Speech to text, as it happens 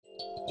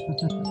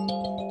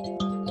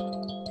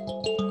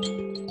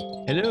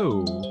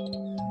Hello,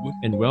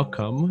 and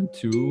welcome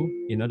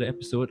to another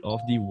episode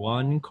of the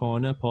One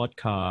Corner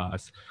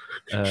Podcast.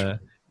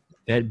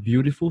 That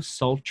beautiful,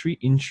 sultry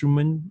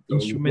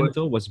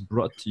instrumental was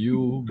brought to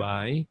you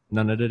by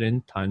none other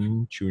than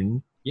Tan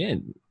Chun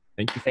Yen.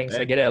 Thank you for Thanks,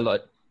 that. I get it a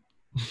lot.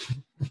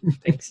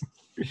 Thanks.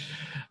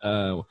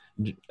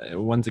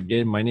 Once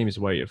again, my name is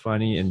Wyatt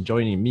Fani, and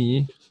joining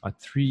me are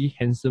three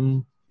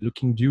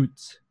handsome-looking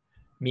dudes.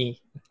 Me.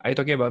 Are you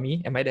talking about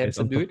me? Am I the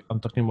handsome dude?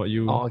 I'm talking about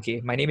you. Oh, okay.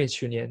 My name is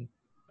Chunyan.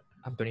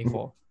 I'm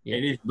 24. Yeah.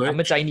 It is I'm a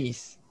Butch.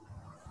 Chinese.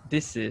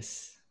 This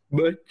is...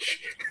 Butch.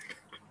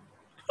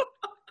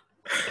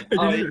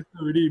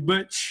 Already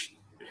Butch.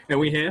 And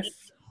we have...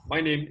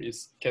 My name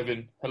is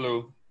Kevin.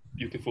 Hello,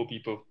 beautiful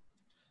people.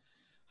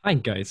 Hi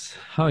guys,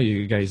 how are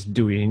you guys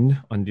doing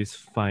on this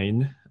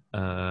fine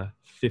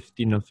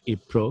 15th of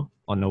April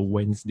on a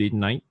Wednesday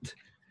night?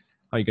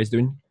 How are you guys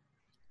doing?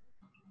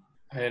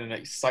 I had an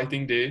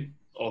exciting day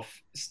of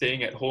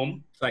staying at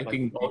home,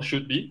 Exciting like all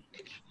should be.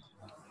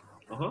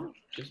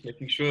 Just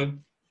making sure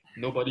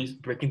nobody's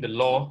breaking the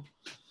law.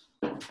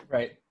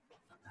 Right.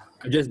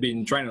 I've just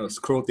been trying to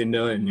scroll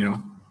Tinder and,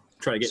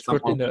 try to get Scroll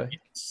some Tinder.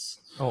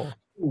 Oh.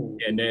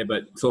 here and there,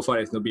 but so far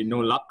there's been no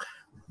luck.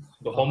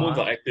 The hormones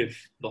are active.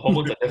 The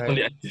hormones are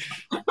definitely active.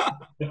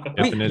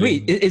 Definitely.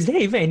 Wait, is there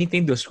even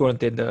anything to scroll on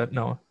Tinder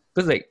now?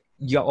 Because like,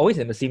 you're always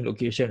in the same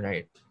location,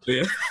 right?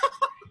 Yeah.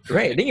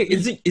 Right. Then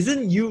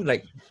isn't you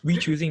like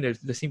re-choosing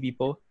the same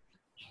people?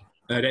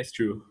 That's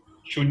true.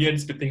 Chunyan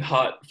spitting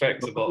hard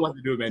facts about... What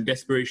to do, man?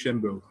 Desperation,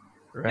 bro.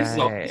 This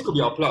Right. could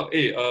be our plug.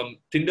 Hey,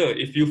 Tinder,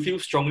 if you feel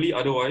strongly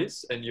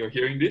otherwise and you're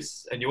hearing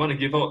this and you want to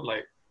give out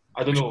like,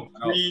 I don't know,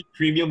 free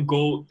premium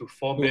gold to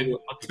 4 men who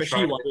want to try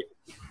Especially what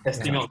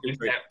testing out this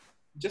app,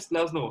 just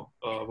let us know.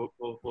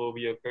 We'll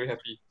be very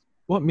happy.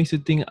 What makes you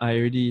think I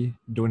already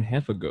don't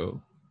have a girl?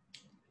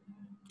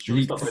 Should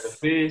we start by the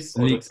face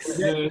or Leaks.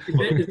 the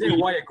is that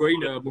why you're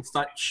growing the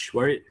mustache?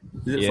 Worried?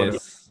 Is it for the...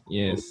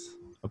 Yes.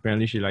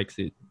 Apparently she likes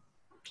it.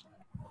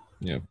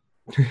 Yeah.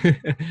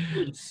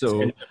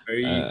 So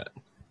very...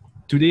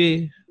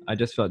 today I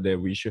just felt that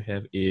we should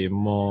have a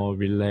more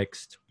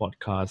relaxed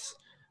podcast.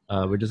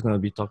 We're just gonna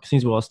be talking,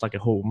 since we're all stuck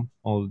at home,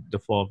 all the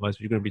four of us,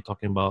 we're gonna be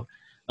talking about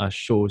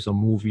shows or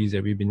movies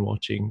that we've been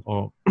watching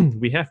or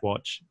we have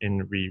watched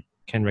and we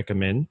can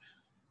recommend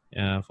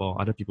for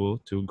other people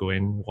to go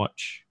and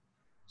watch.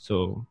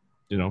 So,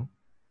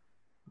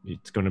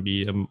 it's gonna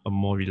be a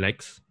more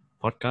relaxed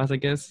podcast, I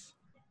guess.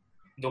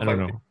 No I don't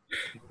fighting. know.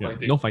 Yeah,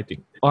 Fighting. no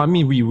fighting. Oh, I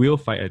mean, we will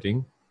fight, I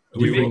think.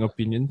 We Differing will.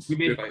 opinions, We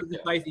may We fight. Yeah.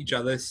 criticize each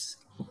other's...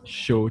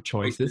 show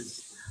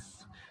choices.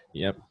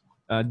 Yep.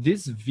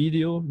 This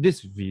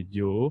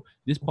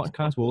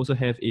podcast will also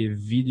have a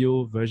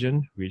video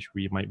version, which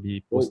we might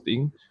be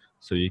posting.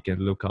 So you can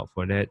look out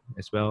for that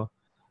as well.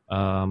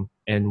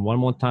 And one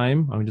more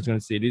time, I'm just going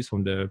to say this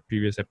from the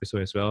previous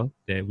episode as well,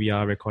 that we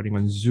are recording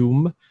on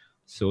Zoom.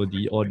 So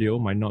the audio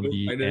might not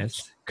be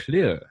as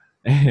clear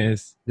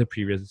as the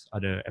previous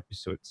other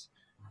episodes.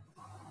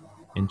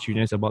 And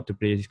Chunyan is about to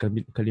play his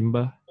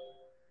kalimba.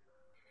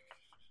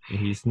 And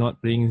he's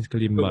not playing his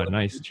kalimba.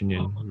 Nice,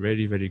 Chunyan.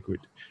 Very, very good.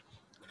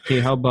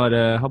 Okay, how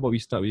about we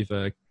start with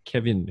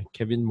Kevin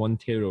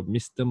Montero,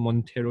 Mr.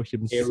 Montero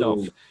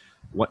himself.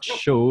 What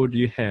show do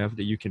you have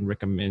that you can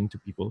recommend to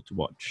people to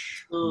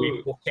watch?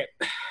 So,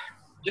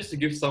 just to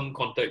give some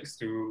context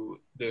to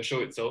the show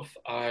itself,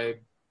 I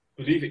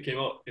believe it came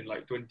out in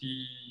like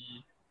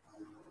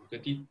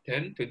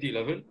 2010,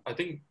 2011. I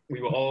think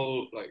we were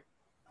all like,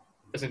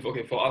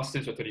 for us,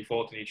 since we're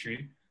 24,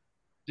 23,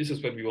 this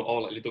is when we were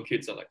all like little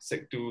kids at like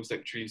Sec 2,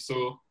 Sec 3.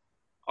 So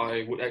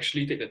I would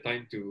actually take the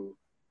time to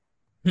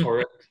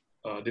torrent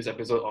this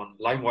episode on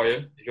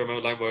LimeWire. If you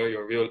remember LimeWire,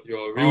 you're a real G.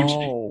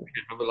 You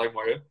can remember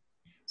LimeWire.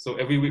 So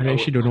every week I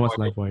actually don't know what's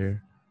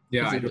LimeWire.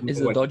 Yeah, It's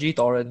a dodgy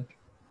torrent.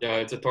 Yeah,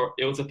 it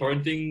was a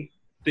torrenting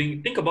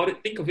thing. Think of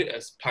it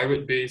as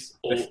pirate-based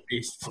old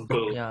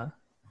uncle. Yeah.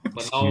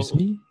 But now, Excuse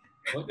me?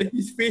 what?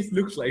 His face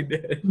looks like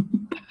that.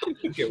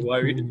 Get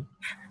worried.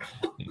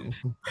 So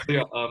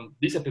yeah,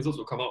 these episodes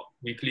will come out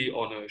weekly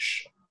on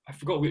I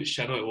forgot which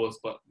channel it was,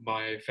 but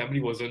my family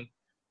wasn't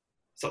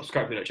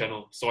subscribed to that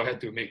channel, so I had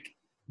to make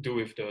do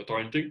with the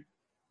torrenting,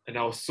 and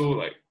I was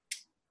so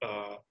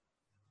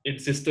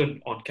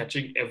insistent on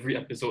catching every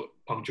episode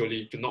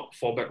punctually to not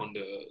fall back on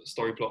the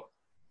story plot.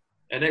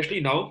 And actually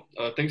now,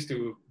 thanks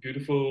to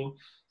beautiful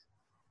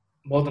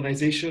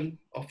modernization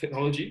of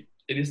technology,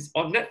 it is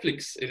on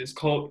Netflix. It is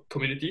called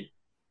Community.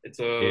 It's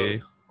a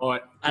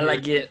I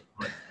like it.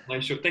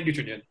 nice show. Thank you,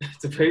 Chunyan.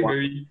 It's a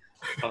very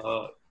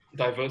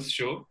diverse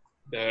show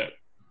that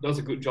does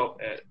a good job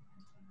at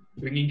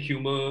bringing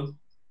humor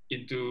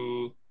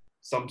into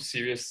some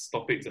serious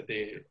topics that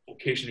they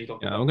occasionally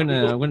talk about. I'm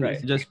gonna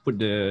Right. just put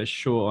the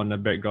show on the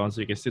background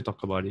so you can still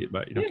talk about it,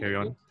 but carry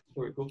on.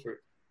 Go for it.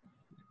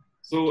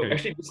 So Okay.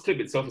 actually, this clip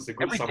itself is a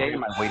good Every day summary.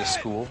 on my way to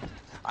school,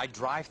 I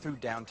drive through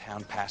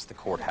downtown past the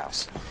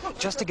courthouse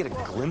just to get a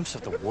glimpse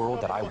of the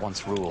world that I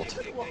once ruled.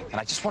 And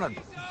I just want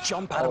to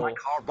jump out of my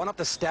car, run up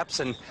the steps,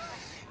 and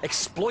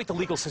exploit the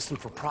legal system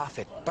for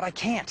profit, but I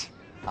can't.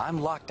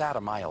 I'm locked out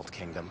of my old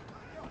kingdom.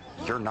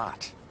 You're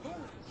not.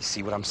 You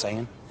see what I'm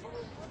saying?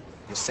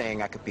 You're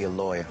saying I could be a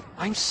lawyer.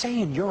 I'm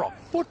saying you're a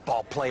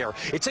football player.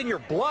 It's in your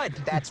blood.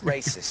 That's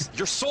racist.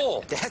 Your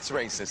soul. That's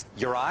racist.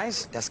 Your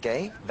eyes. That's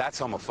gay. That's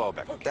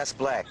homophobic. That's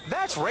black.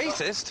 That's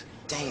racist.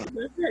 Damn.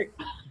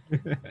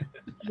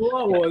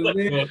 What was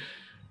it?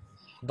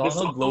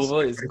 Donald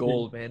Glover is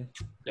gold, man.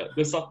 Yeah,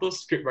 the subtle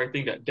script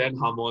writing that Dan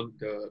Harmon,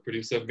 the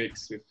producer,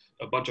 makes with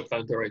a bunch of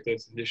talented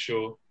writers in this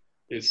show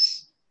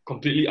is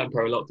completely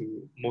unparalleled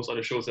to most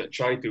other shows that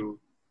try to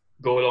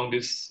go along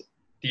this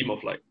theme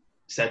of like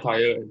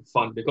satire and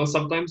fun, because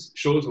sometimes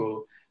shows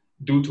will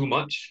do too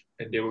much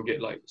and they will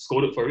get like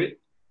scolded for it,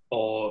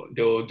 or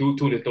they'll do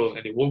too little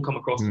and it won't come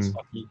across as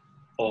funny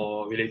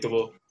or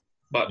relatable.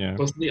 But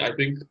personally, I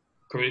think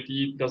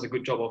Community does a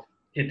good job of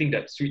hitting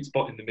that sweet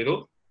spot in the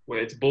middle where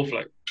it's both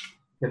like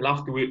you can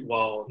laugh to it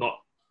while not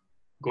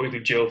going to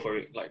jail for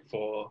it, like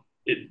for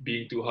it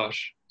being too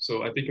harsh.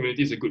 So I think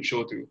Community is a good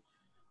show too.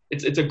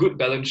 It's a good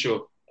balanced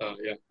show.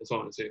 Yeah, that's what I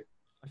want to say.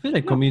 I feel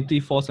like Community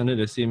falls under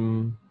the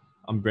same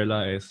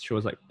umbrella as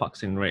shows like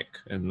Parks and Rec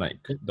and like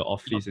The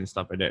Office and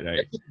stuff like that,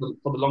 right?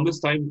 For the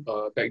longest time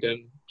back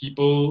then,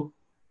 people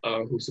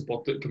who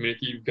supported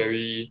Community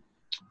very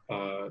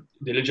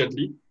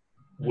diligently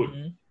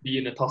would be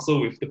in a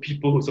tussle with the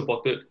people who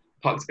supported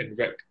Parks and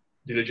Rec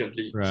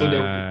diligently. Right. So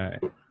there,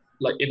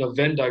 like in a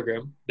Venn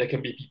diagram, there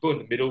can be people in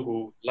the middle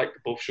who like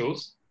both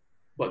shows,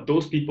 but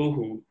those people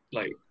who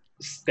like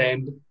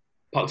stand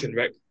Parks and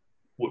Rec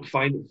would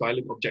find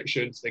violent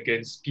objections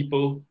against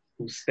people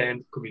who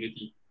stand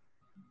Community.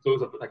 So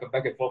it's like a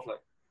back and forth, like,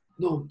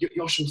 no,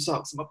 your show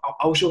sucks.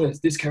 Our show has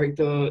this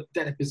character,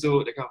 that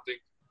episode, that kind of thing.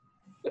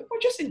 Like, well,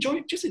 just enjoy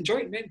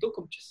it, man. Don't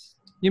come just.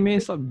 You may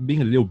stop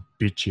being a little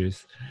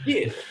bitches.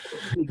 Yeah.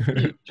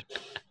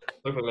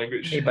 Sorry for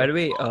language. Hey, by the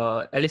way,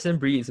 Alison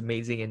Brie is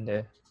amazing in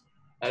there.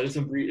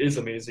 Alison Brie is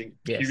amazing.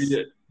 Yes.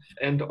 Period.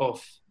 End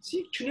of.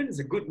 See, Julian is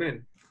a good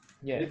man.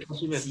 Yeah.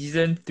 Man.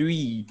 Season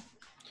 3.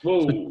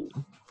 Whoa.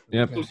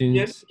 Yep. So,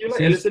 yes, you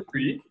like Alison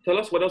Brie? Tell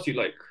us what else you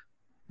like.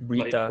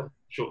 Rita. Like,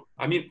 show.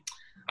 I mean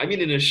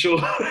in a show.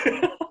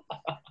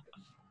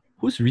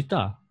 Who's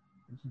Rita?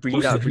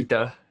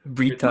 Brita.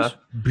 Brita.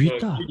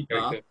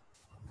 Character.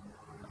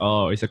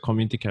 Oh, it's a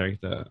Community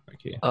character.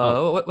 Okay.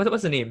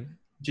 What's the name?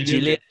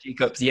 Gillian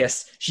Jacobs.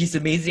 Yes, she's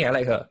amazing. I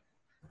like her.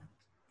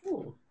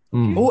 Oh.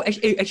 Oh,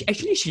 actually,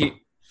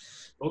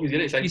 Oh, he's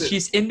getting excited.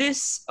 she's in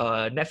this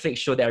Netflix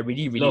show that I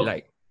really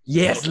like.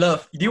 Yes,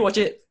 Love. Did you watch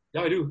it?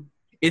 Yeah, I do.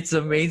 It's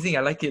amazing. I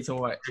like it so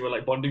much. We were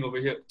like bonding over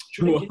here.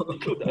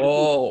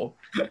 Oh,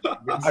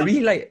 I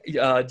really like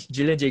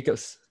Gillian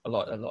Jacobs a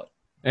lot.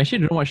 I actually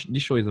don't know what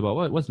this show is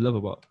about. What's Love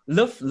about?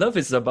 Love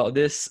is about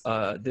this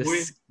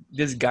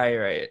guy,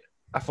 right?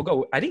 I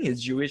forgot. I think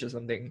he's Jewish or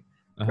something.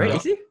 Right?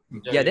 Is he?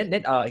 Yeah.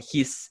 Then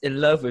he's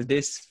in love with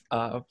this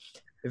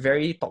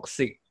very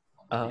toxic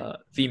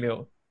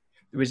female,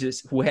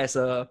 who has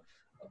a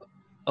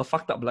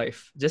fucked up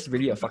life. Just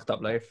really a fucked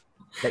up life.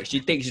 Like, she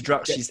takes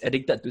drugs. She's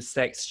addicted to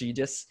sex. She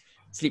just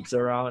sleeps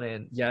around,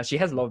 and yeah, she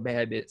has a lot of bad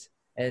habits.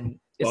 And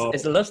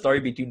it's a love story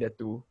between the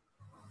two.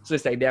 So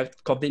it's like they're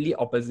completely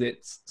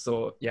opposites.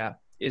 So yeah,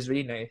 it's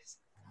really nice.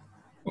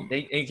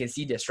 Then you can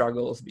see their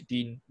struggles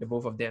between the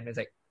both of them. It's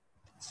like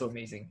so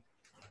amazing.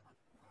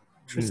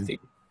 Interesting.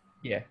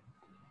 Yeah,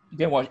 you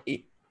can watch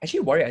it. Actually,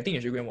 Warrior, I think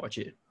you should go and watch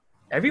it.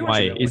 Everyone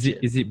Why? should go Is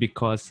watch it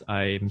because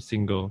I'm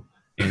single?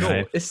 And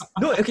No, it's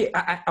no. Okay,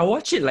 I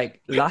watched it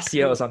like last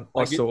year or so.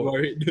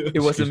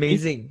 It was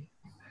amazing.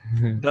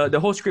 The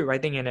whole script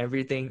writing and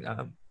everything,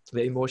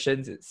 the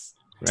emotions, it's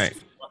right.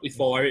 It's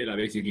for it,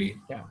 basically.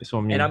 yeah. It's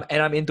for me. And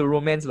I'm into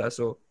romance lah.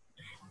 So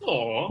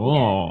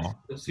Oh,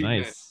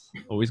 nice.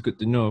 Always good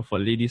to know for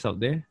ladies out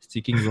there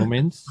seeking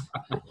romance.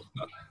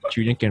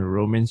 Julian can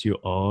romance you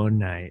all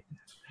night.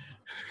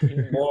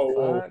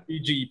 Whoa.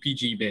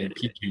 PG, man.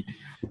 PG.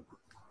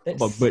 What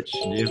about Birch?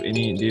 Do you have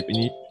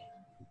any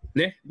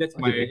There, that's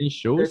my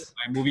shows? That's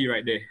my movie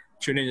right there.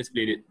 Trinity just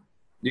played it.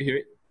 Do you hear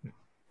it?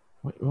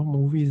 What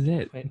movie is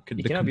that? it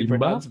The cannot be Kalimba?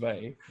 pronounced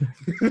by.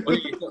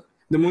 Okay, so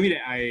the movie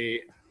that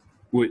I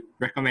would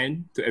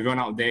recommend to everyone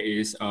out there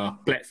is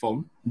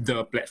Platform,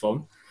 The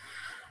Platform.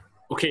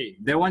 Okay,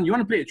 that one, you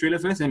want to play the trailer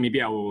first, and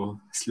maybe I will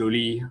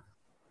slowly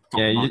talk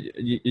Yeah, about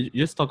you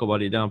just talk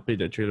about it, then I'll play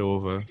the trailer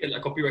over. Yeah,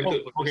 like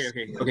copyrighted.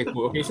 Okay,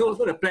 cool. Okay, so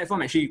The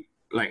Platform actually,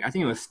 like, I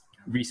think it was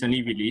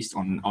recently released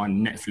on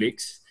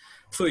Netflix.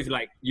 So if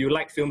like you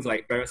like films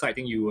like Parasite, I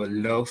think you will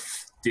love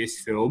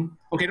this film.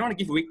 Okay, I don't want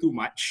to give away too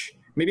much.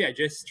 Maybe I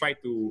just try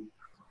to...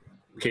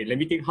 Okay, let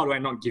me think, how do I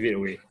not give it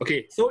away?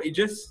 Okay, so it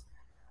just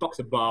talks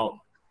about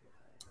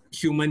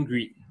human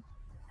greed,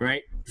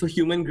 right? So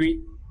human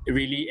greed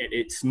really at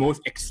its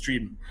most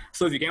extreme.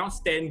 So if you cannot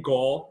stand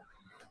gore,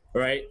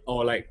 right,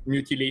 or like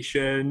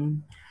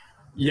mutilation,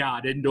 yeah,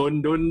 then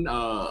don't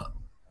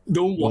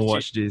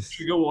watch this.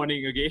 Trigger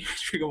warning, okay?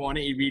 Trigger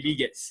warning. It really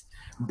gets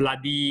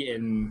bloody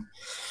and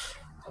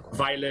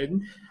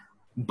violent,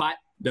 but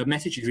the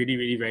message is really,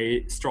 really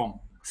very strong.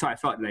 So I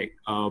felt like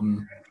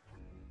don't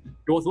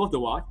was worth the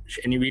watch,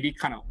 and it really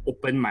kind of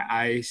opened my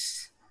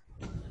eyes.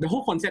 The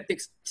whole concept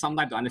takes some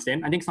time to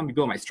understand. I think some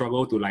people might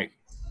struggle to like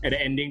at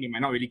the ending they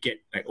might not really get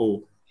like,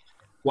 oh,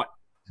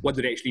 what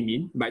do they actually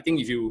mean? But I think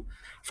if you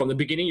from the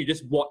beginning you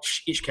just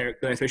watch each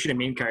character, especially the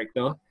main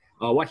character,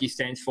 what he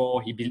stands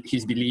for,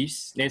 his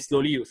beliefs, then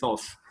slowly you sort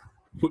of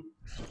put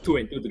two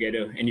and two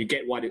together and you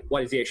get what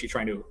is he actually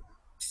trying to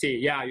say.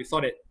 Yeah, you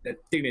saw that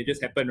thing that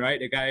just happened,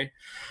 right? The guy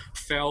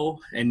fell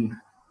and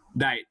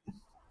died.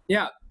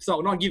 Yeah, so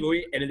I'll not give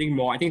away anything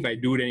more. I think if I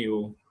do, then it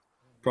will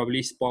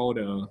probably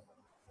spoil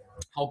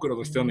how good of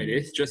a film it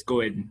is. Just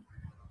go and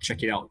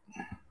check it out.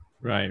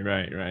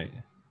 Right.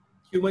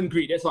 Human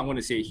greed, that's what I'm going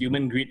to say.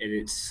 Human greed at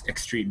its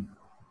extreme.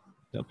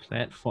 The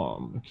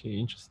platform. Okay,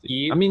 interesting.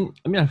 Yep. I mean,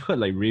 I've heard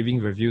like raving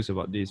reviews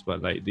about this,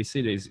 but like they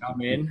say that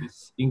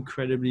it's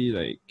incredibly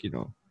like,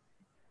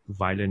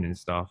 violent and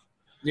stuff.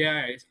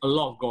 Yeah, it's a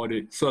lot of gore,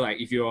 dude. So like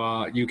if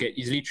you get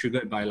easily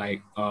triggered by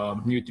like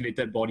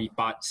mutilated body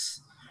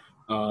parts,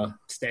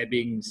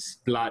 stabbings,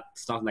 blood,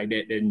 stuff like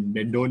that, then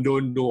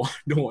don't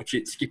watch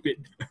it. Skip it.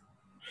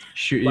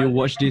 Should you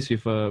watch this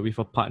with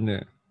a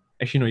partner?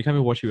 Actually, no, you can't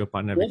even watch it with a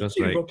partner because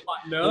like.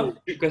 Oh,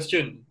 good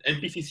question.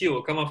 NPCC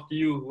will come after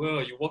you.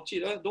 Well, you watch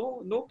it.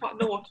 No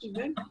partner watching,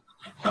 man.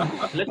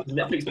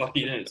 Netflix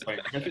party, then it's fine.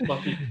 Netflix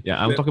party.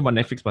 Yeah, I'm talking about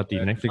Netflix party.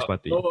 Netflix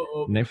party.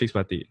 Netflix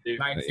party.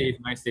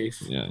 Nice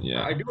safe.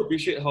 Yeah. I do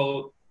appreciate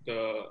how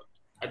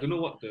I don't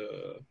know what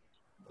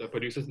the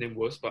producer's name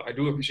was, but I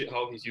do appreciate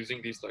how he's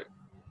using these like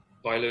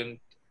violent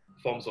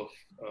forms of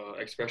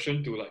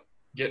expression to like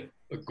get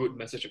a good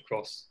message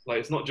across. Like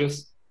it's not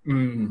just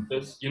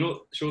there's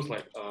shows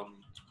like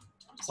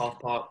South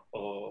Park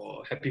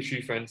or Happy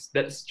Tree Friends.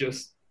 That's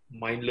just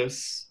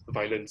mindless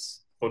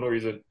violence for no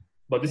reason.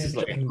 But this is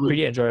like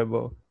pretty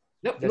enjoyable.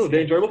 Yep,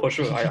 they're enjoyable for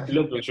sure. I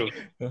love those shows.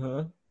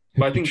 But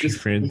I think this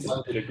guy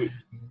did a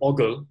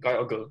good, guy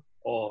or girl,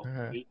 or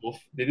both.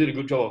 They did a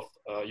good job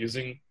of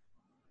using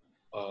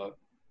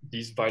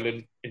these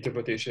violent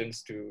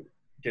interpretations to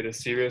get a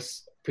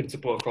serious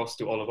principle across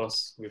to all of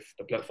us with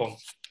the platform.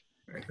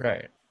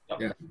 Right.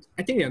 Yeah,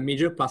 I think their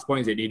major plus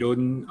point is that they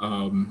don't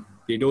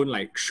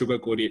like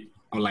sugarcoat it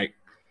or like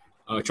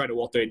try to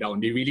water it down.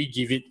 They really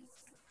give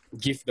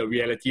the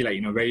reality like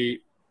in a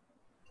very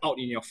out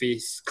in your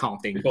face kind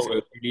of thing. So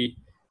it's really,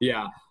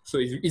 so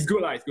it's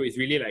good lah. It's good. It's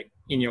really like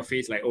in your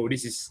face, like, oh,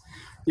 this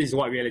is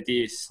what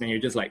reality is. And you're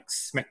just like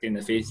smacked in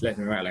the face left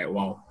and right, like,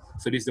 wow.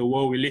 So this is the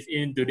world we live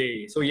in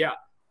today. So yeah,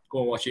 go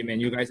and watch it, man.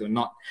 You guys will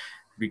not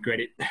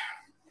regret it.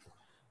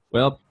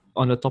 Well,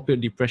 on the topic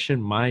of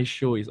depression, my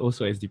show is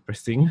also as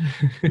depressing,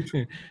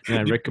 and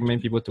I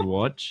recommend people to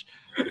watch.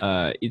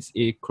 It's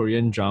a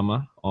Korean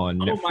drama on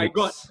Netflix. Oh my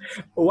god!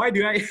 Why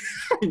do I?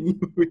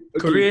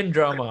 Korean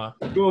drama.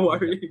 Go.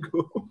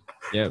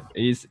 Yeah,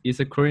 it's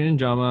a Korean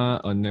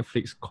drama on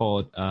Netflix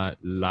called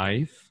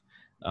Life.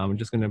 I'm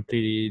just gonna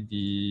play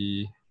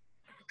the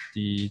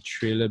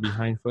trailer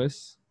behind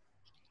first,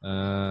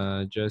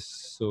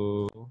 just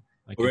so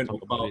I can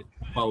talk about it.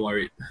 Don't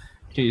worry.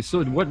 Okay,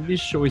 so what this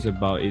show is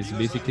about is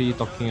basically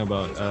talking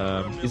about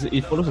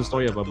it follows the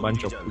story of a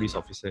bunch of police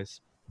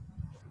officers,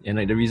 and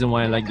like the reason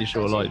why I like this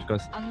show a lot is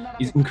because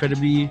it's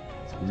incredibly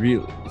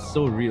real. It's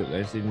so real,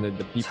 as in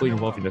the people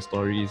involved in the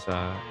stories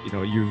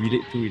you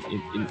relate to it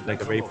in like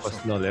a very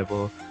personal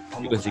level,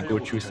 because they go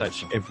through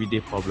such everyday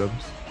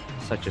problems,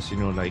 such as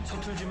like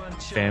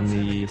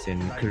families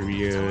and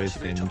careers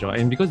and job,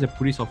 and because they're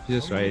police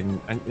officers, right? And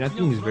I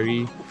think it's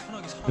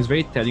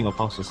very telling of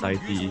how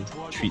society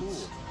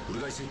treats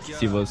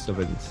civil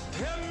servants.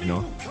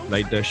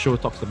 Like the show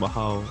talks about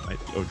how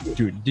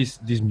dude,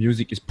 this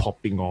music is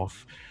popping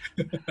off.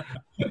 I'm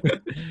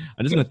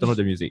just gonna turn off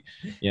the music.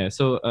 Yeah,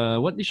 so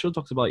what this show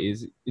talks about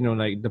is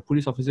like the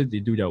police officers, they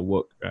do their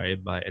work,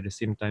 right? But at the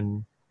same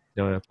time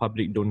the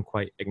public don't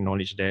quite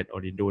acknowledge that,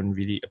 or they don't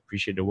really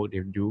appreciate the work they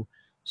do.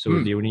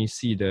 So they only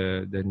see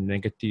the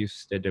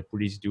negatives that the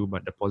police do,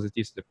 but the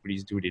positives the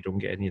police do, they don't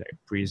get any like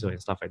appraisal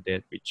and stuff like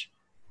that, which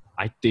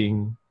I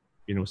think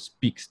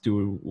speaks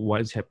to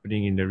what's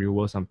happening in the real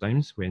world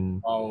sometimes when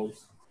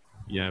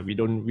we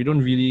don't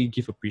really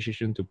give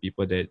appreciation to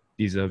people that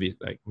deserve it.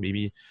 Like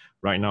maybe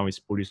right now it's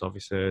police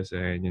officers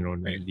and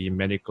like the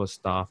medical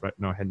staff right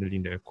now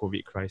handling the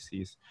COVID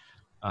crisis.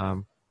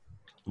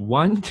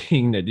 One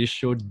thing that this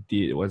show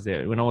did was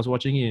that when I was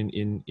watching it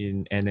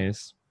in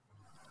NS,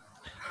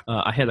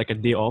 I had like a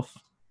day off,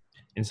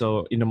 and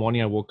so in the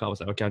morning I woke up, I was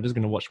like, okay, I'm just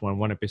gonna watch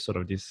one episode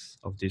of this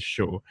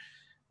show.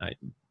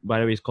 By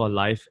the way, it's called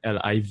Live,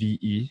 Live.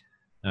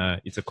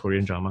 It's a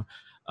Korean drama,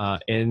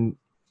 and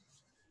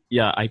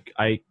yeah, I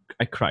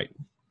cried.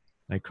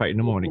 I cried in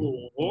the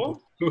morning.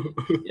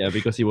 Yeah,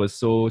 because it was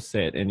so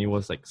sad, and it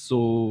was like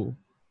so.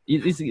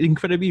 It's an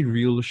incredibly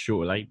real show.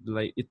 Like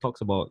it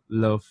talks about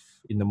love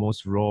in the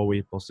most raw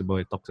way possible.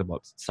 It talks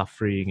about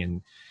suffering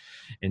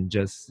and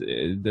just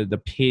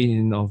the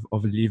pain of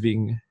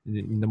living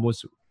in the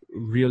most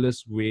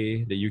realist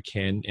way that you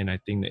can. And I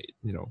think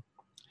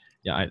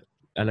that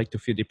I like to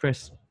feel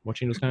depressed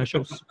watching those kind of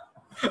shows.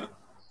 I'm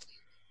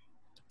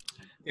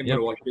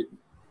gonna watch it.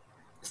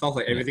 Sounds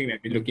like everything that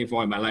I've been looking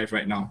for in my life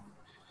right now.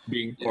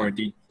 being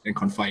quarantined and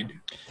confined.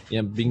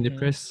 Yeah, being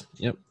depressed.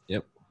 Yep.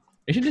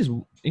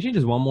 Actually,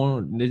 there's one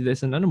more.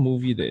 There's another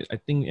movie that I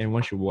think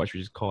everyone should watch,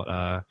 which is called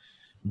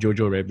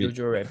Jojo Rabbit.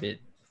 Jojo Rabbit.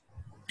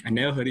 I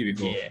never heard it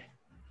before. Yeah.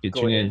 Okay,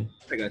 Go Chun ahead.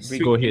 Like a Go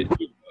sweet- ahead.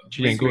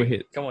 Julian, go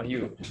ahead. Come on,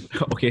 you.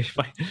 Okay,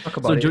 fine. Talk So,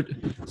 about it.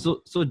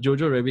 so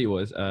Jojo Rabbit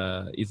was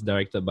it's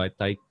directed by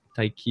Taika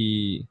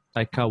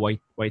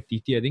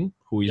Waititi, I think,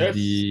 who is Yes,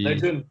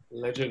 the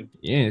legend.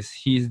 yes,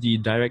 he's the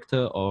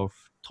director of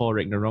Thor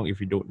Ragnarok. If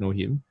you don't know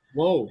him,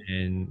 Whoa.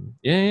 and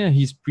yeah,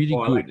 he's pretty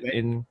Oh, I good. like that.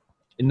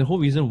 And the whole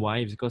reason why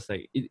is because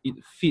like it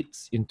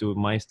fits into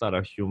my style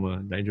of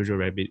humor, like Jojo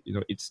Rabbit. You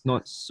know, it's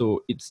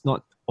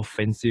not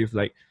offensive.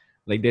 Like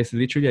there's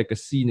literally like a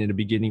scene in the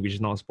beginning, which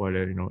is not a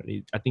spoiler. You know,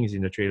 I think it's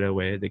in the trailer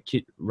where the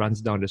kid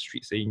runs down the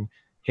street saying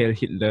 "Hail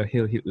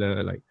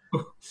Hitler" like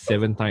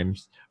 7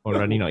 times or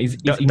running out. It's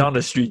Down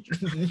the street.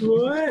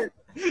 What?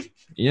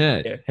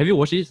 yeah. Yeah. Have you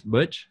watched it,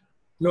 Birch?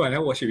 No, I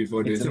never watched it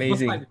before. It's It's the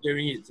amazing. first time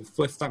hearing it. It's the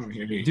first time I'm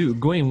hearing it. Dude,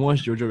 go and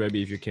watch Jojo Rabbit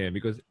if you can,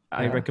 because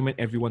I Yeah. recommend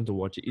everyone to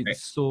watch it.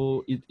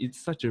 It's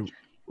such a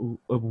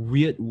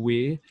weird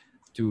way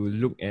to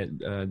look at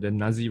the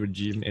Nazi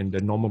regime and the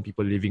normal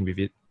people living with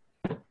it.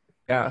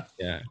 Yeah.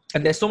 Yeah.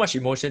 And there's so much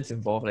emotions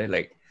involved.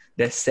 Like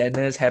there's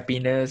sadness,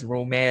 happiness,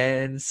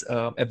 romance,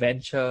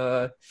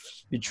 adventure,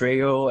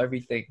 betrayal,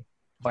 everything.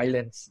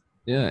 Violence.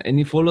 Yeah, and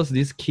it follows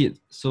this kid.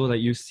 So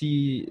like you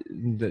see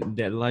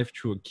that life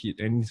through a kid,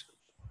 and it's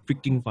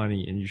freaking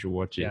funny, and you should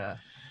watch it. Yeah.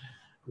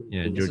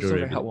 Yeah, It's Jojo also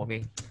very Rabbit.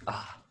 heartwarming.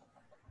 Ah.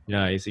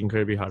 Yeah, it's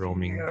incredibly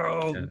heartwarming.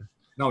 Yeah.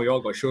 Now we all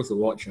got shows to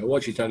watch. I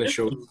watch each other's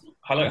shows.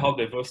 Highlight how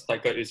diverse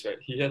Taika is, right?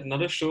 He had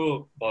another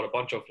show about a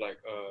bunch of like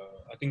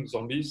I think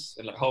zombies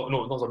and like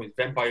not zombies,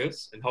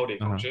 vampires and how they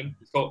function.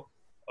 It's called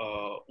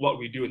What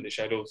We Do in the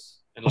Shadows.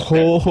 And like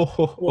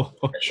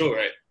that show,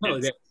 right? Oh,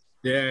 It's,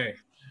 yeah.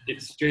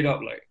 it's straight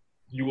up like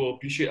you will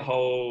appreciate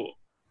how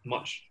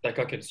much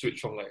Taika can switch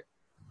from like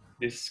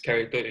this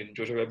character in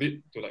Jojo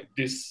Rabbit to like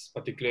this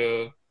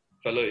particular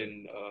fella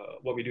in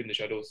What We Do in the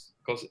Shadows,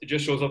 because it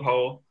just shows up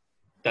how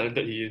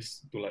talented he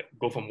is to like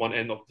go from one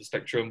end of the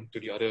spectrum to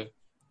the other,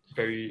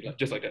 very like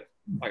just like that.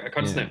 Like I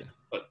can't Yeah. snap,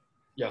 but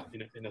yeah,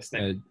 in a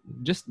snap.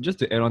 Just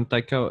to add on,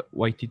 Taika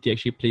Waititi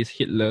actually plays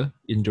Hitler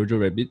in Jojo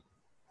Rabbit,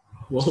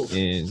 Whoa.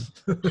 and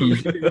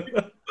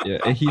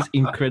he's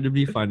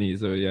incredibly funny.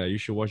 So yeah, you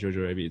should watch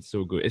Jojo Rabbit. It's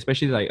so good,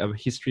 especially like a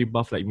history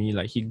buff like me.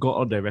 Like he got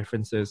all the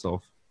references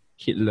of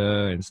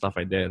Hitler and stuff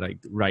like that,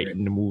 like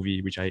in the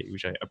movie, which I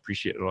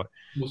appreciate a lot.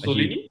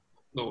 Mussolini?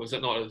 No, is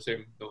that not the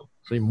same? No.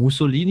 So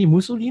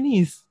Mussolini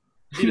is.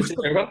 Is he the same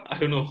era? I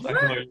don't know. I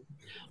have no idea.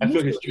 I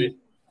feel history.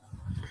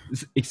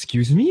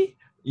 Excuse me,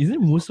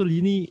 isn't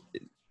Mussolini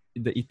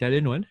the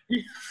Italian one?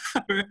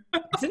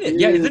 Isn't it?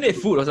 Yeah, isn't it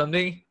food or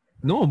something?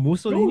 No,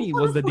 Mussolini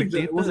was the was it?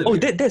 dictator. Was it? Oh,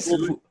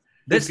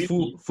 that's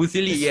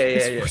Fusilli.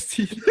 Yeah.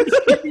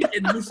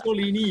 And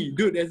Mussolini.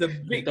 Dude, there's a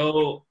big...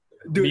 Though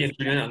Dude, me and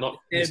Julian are not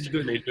and history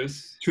dude.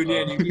 majors.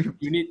 Julian,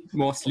 you need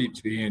more sleep,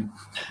 Julian.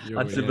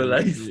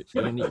 Uncivilized.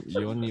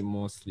 You all need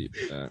more sleep.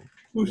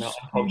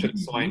 Cultured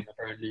swine,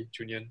 apparently,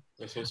 Julian.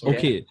 We're so sorry.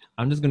 Okay,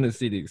 I'm just gonna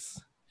say this.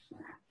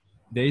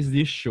 There is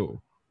this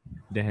show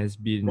that has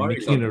been Why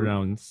making is that?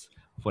 rounds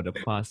for the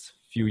past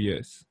few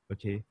years.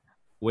 Okay,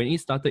 when it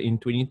started in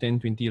 2010,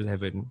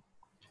 2011,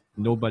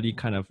 nobody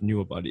kind of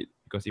knew about it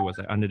because it was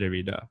like under the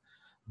radar.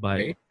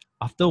 But Okay.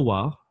 after a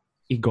while,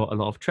 it got a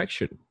lot of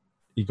traction.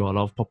 It got a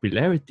lot of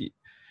popularity.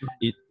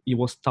 It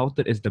was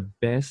touted as the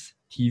best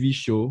TV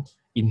show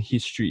in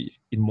history,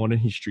 in modern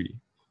history.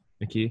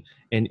 Okay,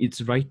 and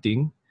its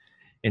writing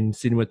and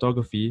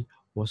cinematography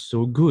was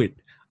so good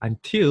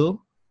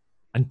until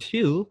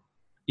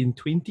in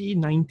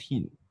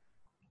 2019,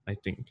 I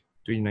think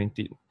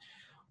 2019,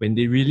 when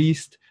they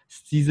released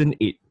season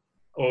 8.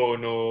 Oh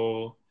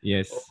no.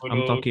 Yes, Oh, I'm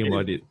no. talking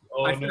about it.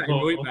 Oh I feel like I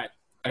know it, but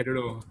I don't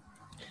know.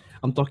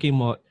 I'm talking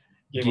about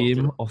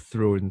Game of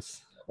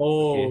Thrones.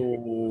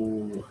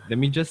 Oh. Let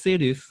me just say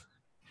this.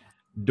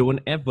 Don't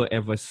ever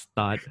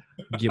start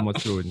Game of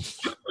Thrones.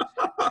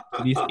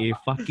 It is a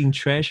fucking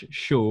trash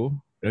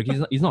show. Okay,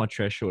 it's not a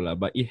trash show,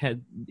 but it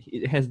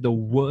has the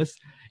worst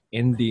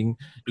ending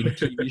in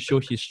TV show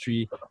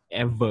history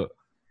ever.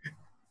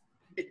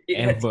 It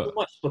had so Ever.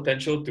 much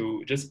potential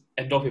to just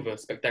end off with a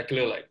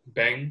spectacular like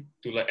bang,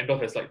 to like end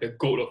off as like the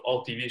GOAT of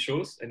all TV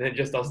shows, and then it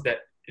just does that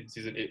in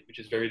season 8, which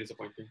is very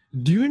disappointing.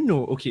 Do you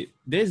know? Okay,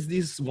 there's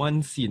this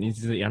one scene in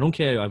season 8. I don't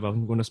care if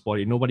I'm gonna spoil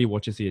it. Nobody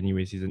watches it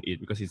anyway. Season 8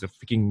 because it's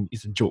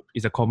a joke.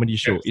 It's a comedy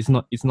show. Yes.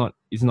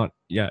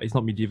 It's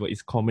not medieval.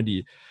 It's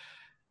comedy.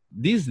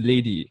 This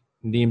lady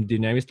named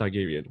Daenerys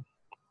Targaryen,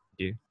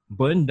 okay,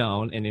 burned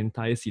down an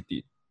entire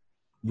city.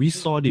 We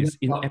saw this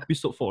in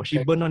episode 4.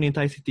 She burned down the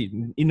entire city.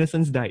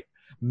 Innocents died.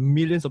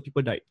 Millions of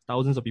people died.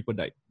 Thousands of people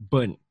died.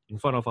 Burned in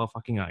front of our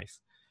fucking eyes.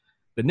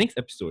 The next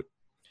episode,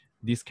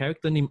 this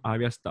character named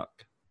Arya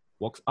Stark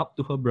walks up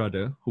to her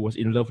brother who was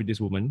in love with this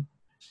woman,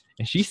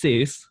 and she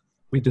says,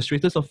 with the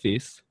straightest of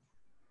face,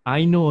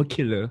 "I know a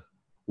killer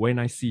when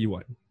I see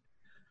one."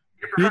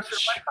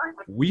 Bitch,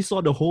 we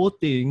saw the whole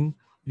thing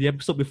the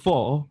episode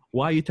before.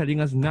 Why are you telling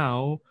us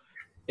now?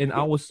 And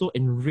I was so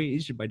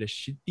enraged by the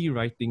shitty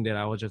writing that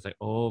I was just like,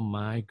 oh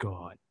my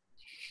God.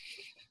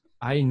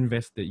 I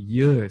invested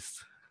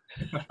years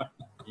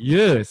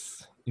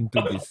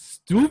into this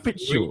stupid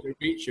show.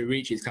 The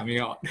Reach is coming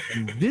out.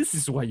 And this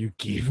is what you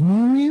give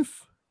me?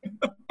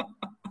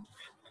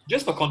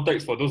 Just for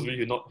context, for those of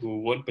you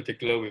who weren't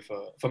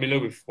familiar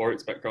with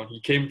Warwick's background,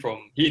 he and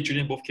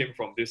Julian both came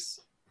from this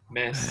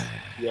mass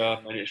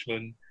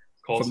management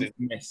course in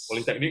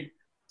Polytechnic.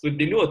 So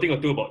they know a thing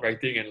or two about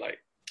writing and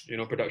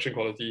production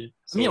quality.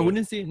 So, I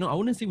wouldn't say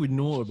we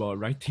know about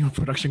writing or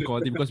production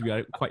quality because we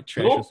are quite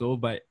trash also,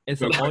 but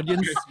as an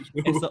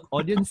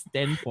audience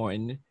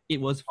standpoint,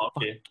 it was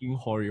fucking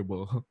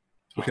horrible.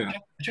 Okay. I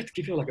tried to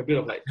give you a bit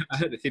of I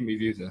heard the same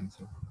reviews.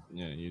 So.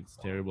 Yeah, it's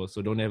terrible.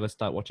 So don't ever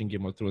start watching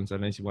Game of Thrones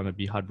unless you want to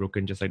be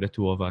heartbroken just like the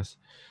two of us.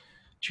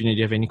 Trina, do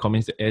you have any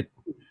comments to add?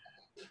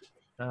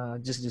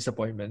 Just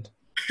disappointment.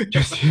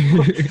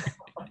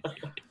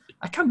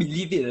 I can't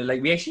believe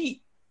it. We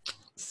actually,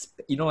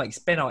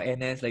 spent our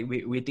NS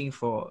waiting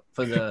for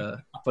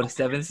the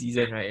 7th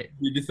season, right?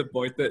 You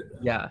disappointed.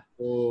 Yeah.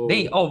 Oh.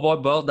 Then it all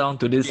boiled down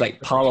to this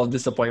pile of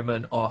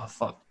disappointment. Oh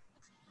fuck.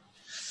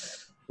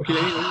 Okay,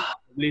 let me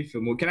leave the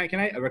mood. Can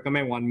I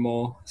recommend one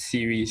more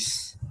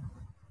series?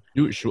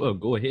 Dude, sure.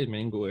 Go ahead,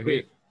 man. Go ahead.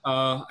 Wait,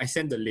 I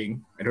sent the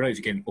link. I don't know if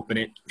you can open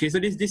it. Okay, so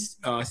this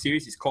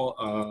series is called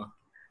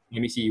let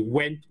me see,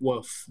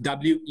 Wentworth.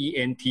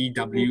 Wentworth.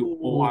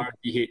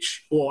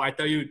 Oh, I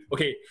tell you.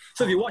 Okay,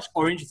 so if you watch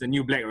Orange is the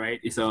New Black, right?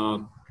 It's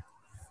about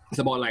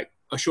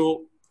a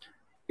show.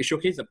 It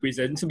showcases a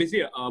prison. So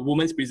basically a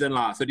woman's prison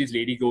lah. So this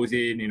lady goes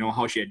in,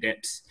 how she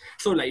adapts.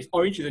 So if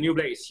Orange is the New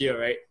Black is here,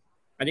 right?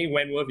 I think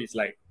Wentworth is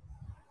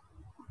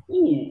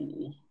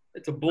ooh,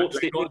 it's a bold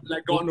statement.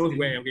 God knows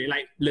where. Okay,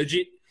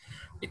 legit.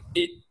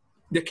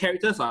 The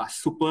characters are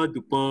super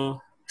duper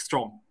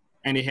strong,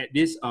 and they had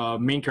this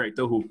main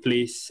character who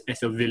plays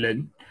as a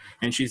villain,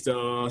 and she's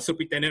the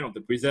superintendent of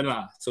the prison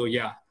lah. So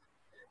yeah,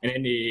 and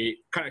then they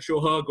kind of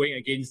show her going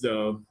against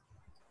the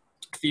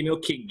female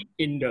king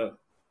in the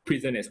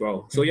prison as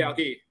well. So yeah,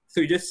 okay.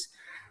 So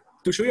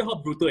to show you how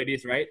brutal it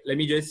is, right? Let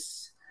me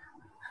just.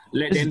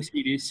 Let them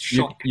see this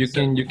short. You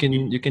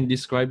can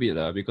describe it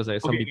because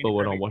some people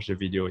will not watch the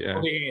video.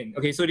 Yeah.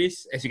 Okay. So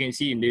this, as you can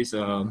see in this,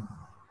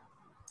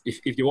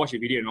 if you watch the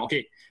video,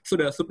 okay. So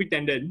the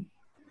superintendent,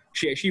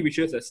 she actually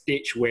reaches a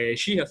stage where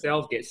she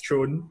herself gets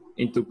thrown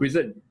into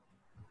prison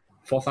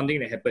for something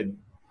that happened.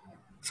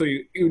 So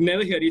you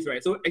never hear this,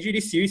 right? So actually,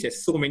 this series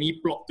has so many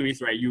plot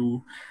twists, right?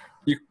 You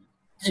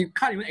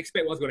can't even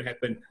expect what's going to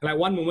happen.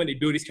 One moment they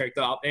build this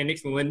character up, and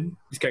next moment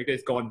this character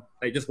is gone,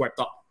 just wiped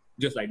out.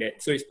 Just like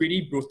that. So it's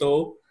pretty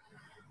brutal,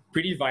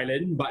 pretty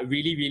violent, but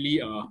really, really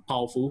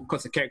powerful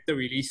because the character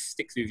really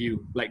sticks with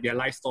you. Their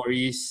life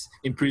stories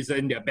in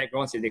prison, their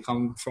backgrounds that they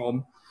come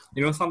from.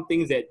 Some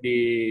things that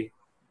really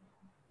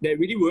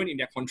weren't in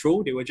their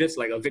control. They were just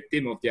a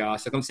victim of their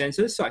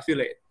circumstances. So I feel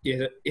like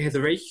it has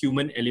a very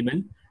human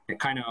element that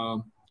kind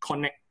of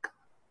connect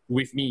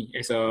with me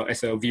as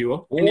a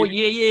viewer. Oh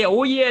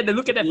yeah!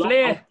 Look at that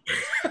flare.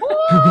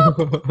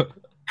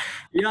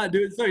 Yeah,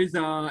 dude. So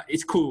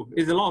it's cool.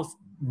 It's a lot of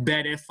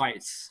badass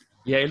fights.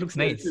 Yeah, it looks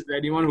nice.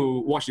 Anyone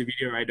who watched the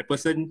video, right? The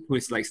person who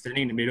is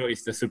standing in the middle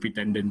is the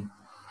superintendent,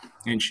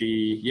 and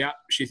she's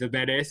a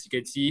badass. You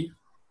can see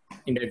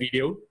in that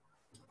video,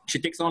 she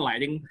takes on I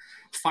think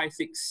 5,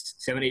 6,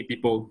 7, 8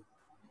 people.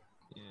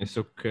 Yeah,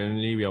 so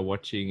currently we are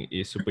watching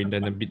a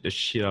superintendent beat the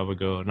shit out of a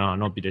girl. No,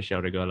 not beat the shit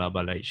out of a girl,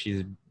 but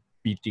she's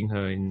beating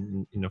her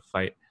in a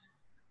fight.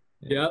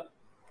 Yeah.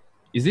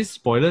 Is this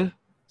spoiler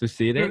to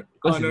say that?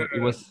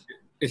 Because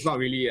it's not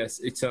really.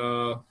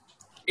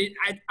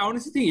 I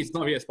honestly think it's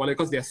not really a spoiler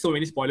because there are so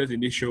many spoilers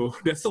in this show.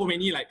 There's so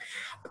many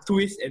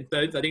twists and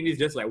turns. I think this is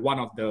just one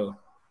of the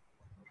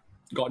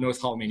God knows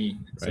how many.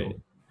 Right. So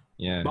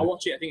yeah. But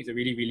watch it. I think it's a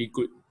really, really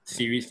good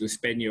series to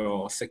spend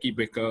your circuit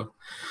breaker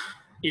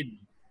in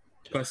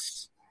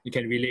because you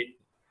can relate.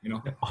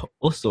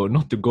 Also,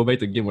 not to go back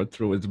to Game of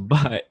Thrones,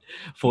 but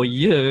for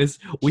years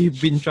we've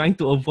been trying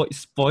to avoid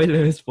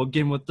spoilers for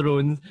Game of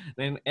Thrones,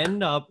 and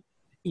end up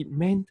it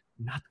meant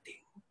nothing.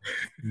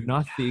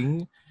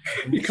 Nothing.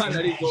 You can't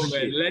let it go,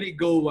 man. Let it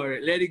go,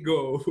 Warren. Let it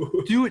go.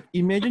 Dude,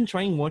 imagine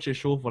trying to watch a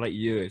show for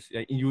years.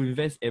 You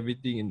invest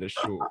everything in the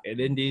show, and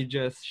then they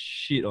just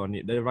shit on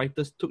it. The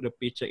writers took the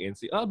paycheck and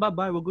said, "Oh,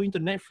 bye-bye, we're going to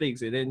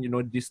Netflix." And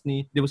then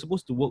Disney. They were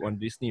supposed to work on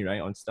Disney,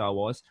 right? On Star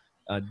Wars,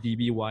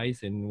 DB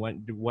Wise and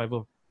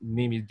whatever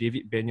name is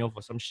David Benioff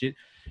or some shit,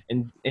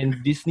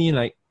 and Disney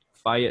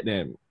fired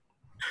them.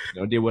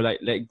 They were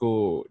let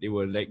go. They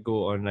were let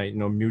go on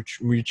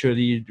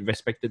mutually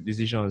respected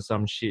decision on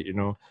some shit.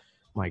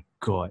 My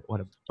God, what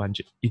a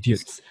bunch of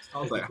idiots!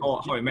 Sounds like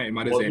how I met your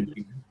mother's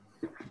ending.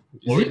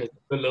 Warren has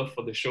more love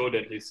for the show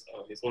than his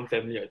own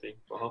family, I think,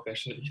 for how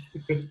passionate.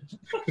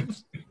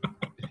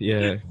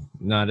 Yeah,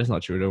 nah, that's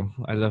not true though.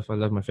 I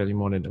love my family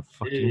more than the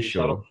fucking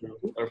show.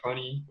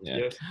 Funny, yeah.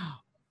 Yes.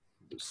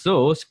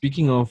 So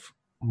speaking of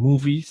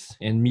movies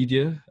and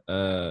media,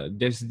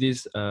 there's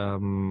this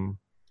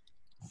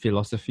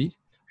philosophy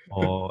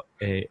or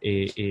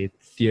a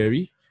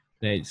theory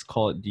that it's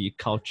called the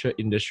culture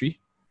industry,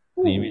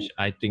 which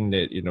I think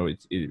that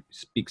it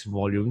speaks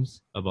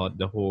volumes about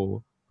the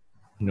whole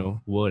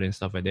world and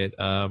stuff like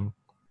that.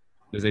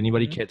 Does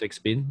anybody care to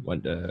explain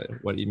what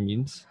it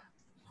means?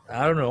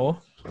 I don't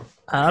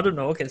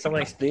know. Can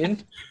someone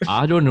explain?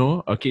 I don't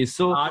know. Okay,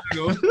 so I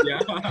don't know. Yeah.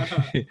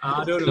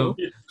 I don't know.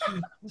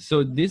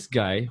 So this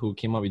guy who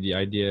came up with the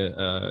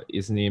idea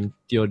is named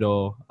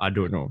Theodore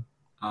Adorno.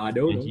 I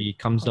don't And know. he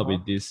comes up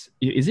with this.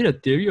 Is it a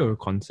theory or a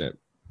concept?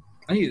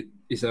 I think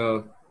it's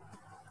a.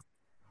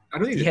 I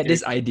don't think He had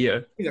this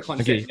idea. It's a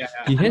concept. Okay, Yeah.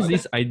 he has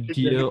this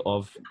idea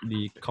of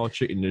the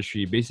culture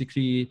industry.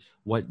 Basically,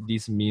 what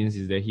this means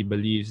is that he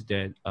believes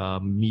that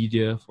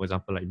media, for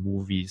example, like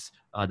movies,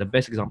 the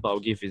best example I'll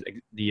give is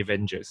the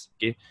Avengers.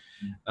 Okay,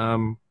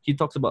 he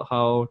talks about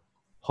how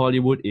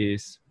Hollywood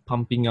is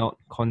pumping out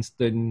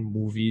constant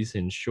movies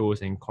and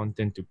shows and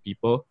content to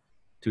people,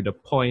 to the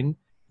point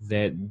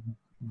that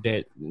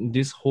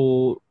this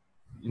whole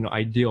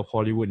idea of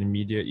Hollywood and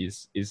media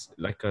is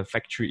like a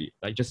factory,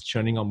 like just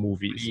churning out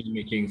movies.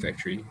 Making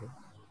factory.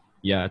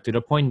 Yeah, to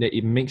the point that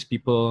it makes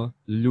people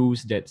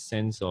lose that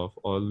sense of,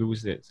 or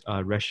lose that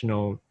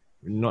rational,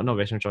 not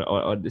rational choice,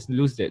 or just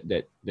lose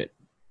that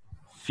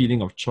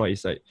feeling of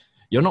choice. Like,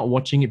 you're not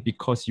watching it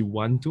because you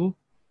want to,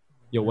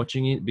 you're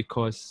watching it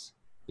because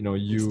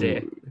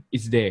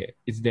it's there.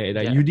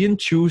 Like, you didn't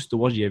choose to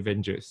watch the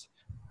Avengers.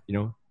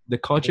 The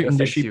culture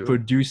industry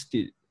produced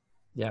it.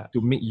 Yeah.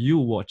 To make you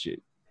watch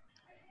it.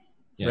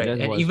 Yeah, right.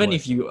 And even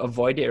if you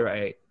avoid it,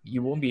 right,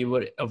 you won't be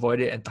able to avoid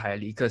it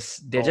entirely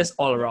because they're just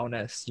all around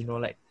us.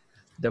 Like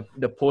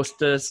the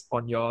posters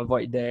on your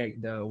void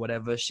deck, the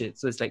whatever shit.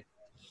 So it's like,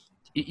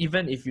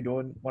 even if you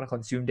don't want to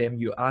consume them,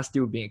 you are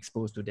still being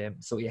exposed to them.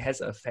 So it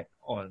has an effect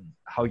on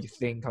how you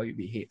think, how you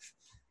behave.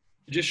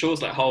 It just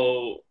shows like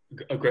how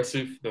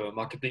aggressive the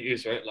marketing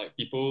is, right? Like,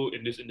 people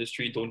in this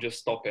industry don't just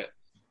stop at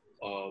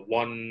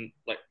one,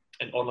 like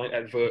an online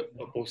advert,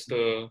 a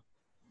poster,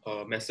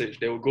 message.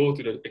 They will go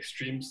to the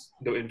extremes.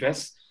 They'll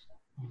invest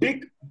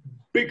big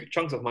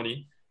chunks of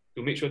money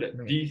to make sure that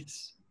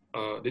these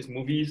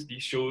movies,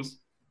 these shows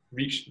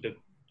reach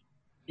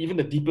even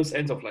the deepest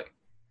ends of like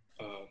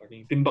I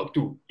think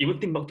Timbuktu. Even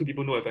Timbuktu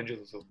people know Avengers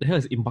also. The hell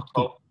is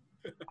Timbuktu?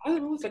 I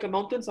don't know, it's like a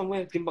mountain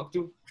somewhere,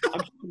 Timbuktu.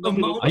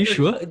 Are you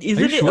sure?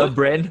 Isn't it a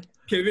brand?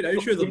 Kevin, are you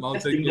sure it's a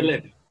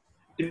mountain?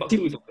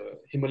 Timbuktu is like a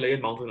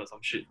Himalayan mountain or some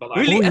shit. But like,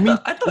 Really?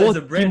 I thought it was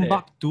a brand.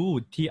 Timbuktu.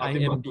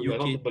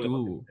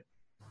 Timbuktu.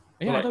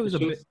 Yeah, I thought it was a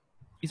brand.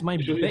 It's my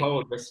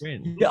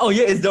brand. Yeah,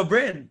 it's the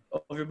brand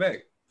of your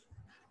bag.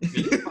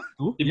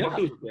 Timbuktu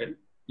is a brand.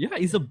 Yeah,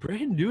 it's a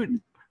brand, dude.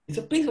 It's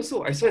a place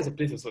also. I swear it's a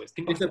place also. It's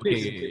Timbuktu. It's a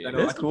place. Okay.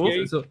 That's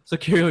cool. So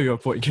carry on your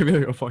point.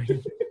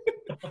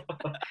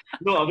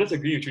 No, I'll just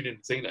agree with you in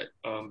saying that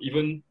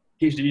even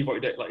HDB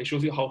Void Deck, like, it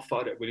shows you how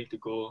far they're willing to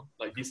go,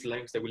 like these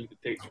lengths they're willing to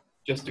take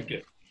just to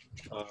get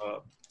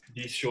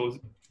these shows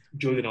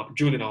drilled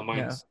in our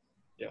minds.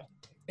 Yeah.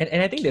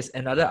 And I think there's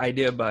another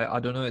idea by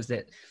Adorno is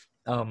that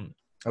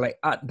like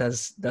art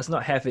does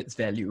not have its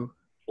value.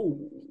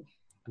 Ooh.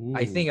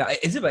 I think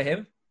is it by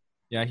him?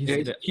 Yeah,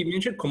 he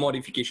mentioned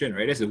commodification,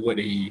 right? That's the word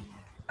that he.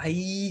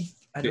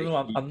 I don't know.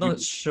 I'm not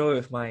sure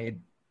if my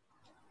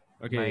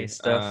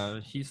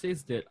stuff. He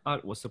says that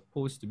art was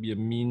supposed to be a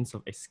means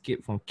of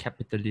escape from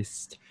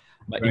capitalists,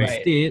 but Right.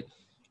 instead,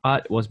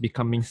 art was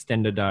becoming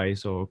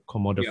standardized or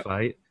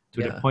commodified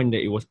to the point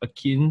that it was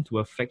akin to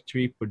a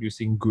factory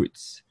producing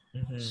goods.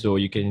 Mhm. So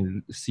you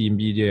can see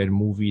media and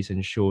movies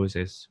and shows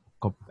as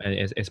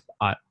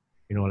art,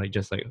 like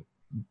just like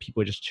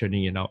people just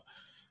churning it out,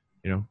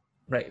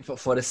 Right,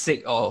 for the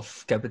sake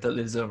of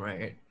capitalism,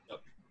 right?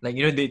 Like,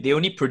 they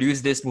only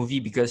produce this movie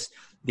because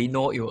they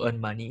know it will earn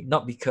money,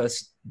 not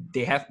because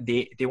they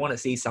want to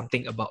say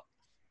something about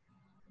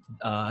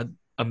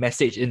a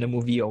message in the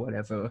movie or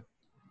whatever.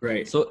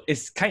 Right. So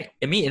it's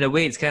in a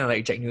way, it's kind of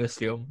like Jack Newell's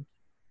film.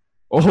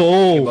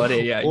 Oh, About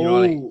it, yeah.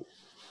 Like,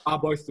 Our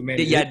Boys to Men.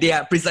 they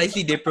are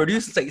precisely, they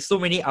produce like so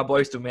many Our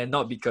Boys to Men,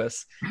 not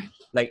because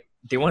like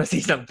they want to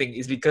say something,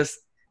 it's because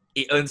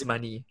it earns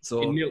money.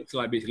 So It milks,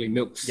 like basically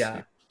milks.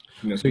 yeah.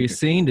 so you're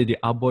saying that the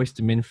Our Boys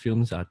to Men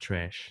films are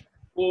trash?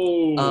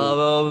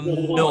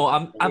 No,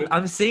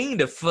 I'm saying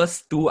the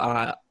first two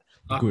are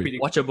Good. Pretty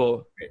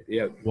watchable.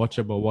 Yeah.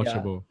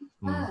 Watchable.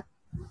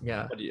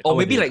 Yeah. How Or are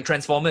maybe they? like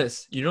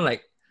Transformers.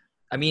 Like,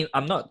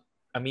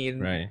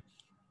 Right.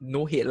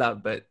 no hate lah,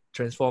 but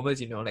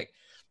Transformers, like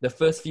the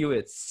first few,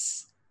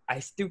 I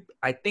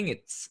think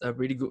it's a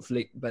really good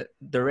flick, but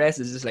the rest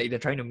is just like they're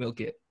trying to milk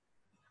it.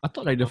 I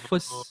thought like the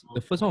first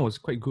one was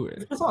quite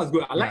good. The first one was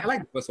good. I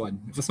like the first one.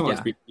 The first one was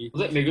Yeah. pretty.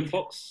 Was that Megan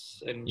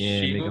Fox and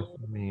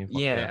Sheena?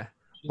 Yeah.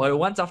 But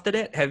once after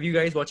that, have you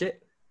guys watched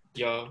it?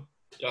 Yeah.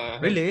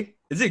 Really?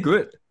 Is it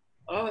good?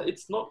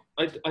 It's not.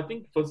 I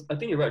think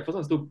you're right. First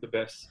one's still the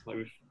best. Like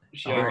with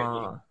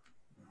Sheena.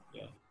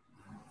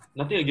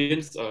 Nothing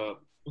against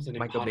what's her name?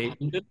 Michael Bay.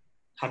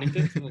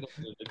 Huntington.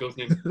 The girl's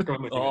name. I can't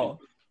remember her name.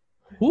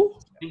 Who?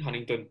 I think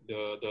Huntington.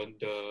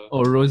 The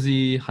Oh,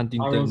 Rosie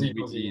Huntington. Rosie,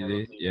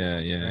 Yeah.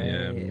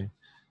 Right.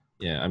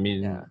 Yeah, I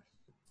mean, Yeah.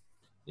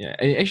 Yeah,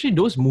 and actually,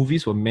 those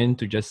movies were meant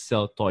to just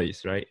sell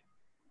toys, right?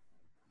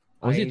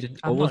 Or was it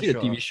I'm not a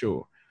sure. TV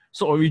show?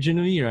 So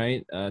originally,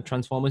 right,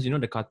 Transformers, you know,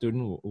 the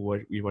cartoon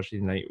we watched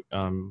in like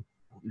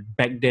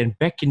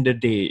back in the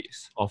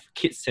days of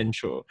Kids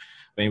Central,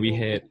 when we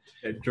had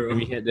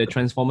the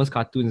Transformers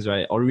cartoons,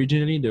 right?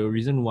 Originally, the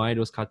reason why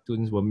those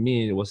cartoons were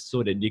made was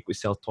so that they could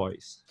sell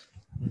toys.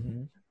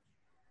 Mm-hmm.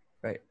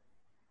 Right.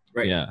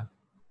 Yeah.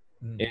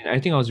 Mm. And I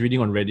think I was reading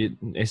on Reddit,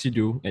 as you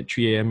do, at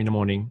 3 a.m. in the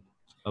morning,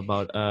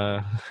 about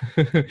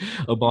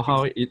about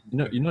how you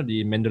know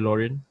the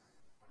Mandalorian,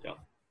 Yeah.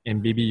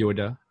 and Baby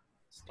Yoda.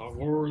 Star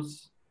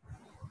Wars.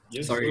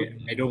 Yes, Sorry,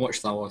 sir. I don't watch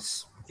Star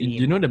Wars. Do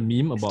you know the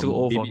meme It's about too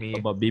old for me.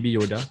 Baby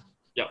Yoda?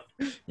 Yeah.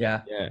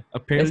 Yeah. Yeah.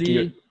 That's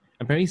cute.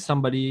 Apparently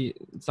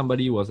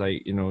somebody was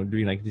like, you know,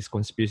 doing like this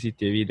conspiracy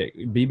theory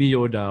that Baby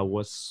Yoda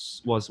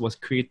was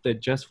created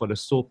just for the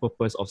sole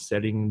purpose of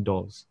selling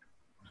dolls.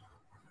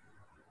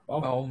 I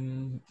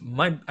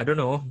don't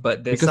know,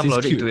 but there's Because some he's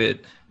logic cute. to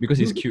it. Because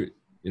he's cute,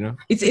 you know?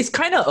 It's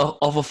kind of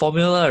a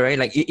formula, right?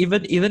 Like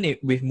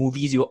with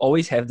movies, you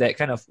always have that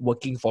kind of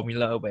working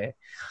formula where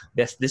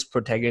there's this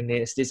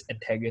protagonist, this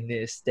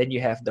antagonist, then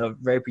you have the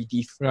very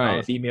pretty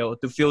Right. female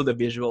to fill the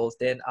visuals.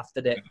 Then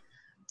after that,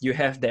 you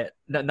have that.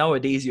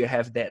 Nowadays, you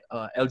have that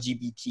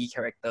LGBT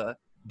character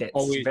that's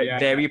Always,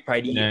 very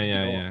pridey. Yeah, you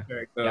know? yeah.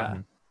 Character. Yeah.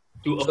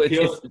 To So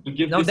appear, it's to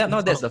give now this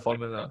that's the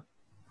formula.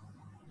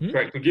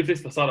 correct, to give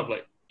this facade of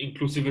like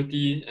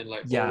inclusivity and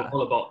like Yeah.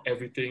 all about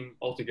everything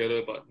all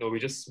together, but no, we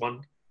just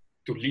want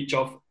to leech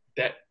off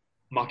that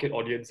market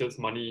audience's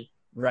money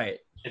Right.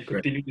 and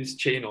continue this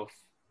chain of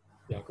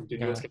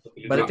continuous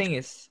capitalism. But the thing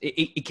is,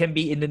 it can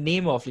be in the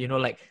name of, you know,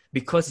 like,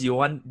 because you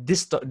want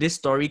this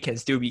story can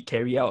still be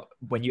carried out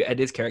when you add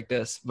these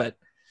characters, but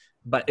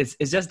it's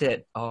just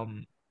that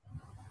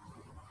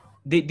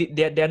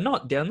they're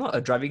not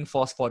a driving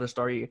force for the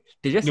story.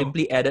 They just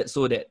simply added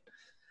so that,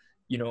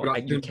 you know,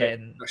 you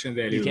can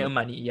earn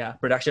money. Yeah,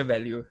 production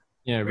value.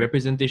 Yeah,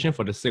 representation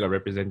for the sake of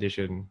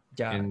representation.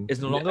 Yeah, And it's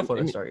no longer for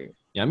the story.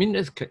 Yeah, I mean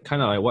that's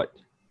kind of like what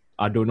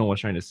Adorno was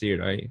trying to say,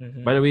 right?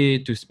 Mhm. By the way,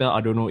 to spell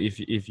Adorno, if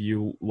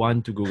you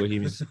want to Google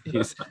him,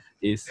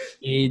 is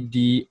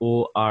Adorno,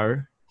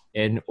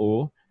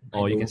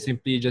 or you can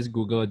simply just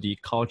Google the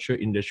culture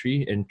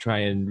industry and try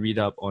and read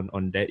up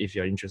on that if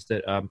you're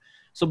interested.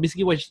 So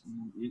basically,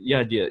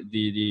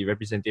 the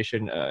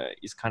representation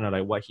is kind of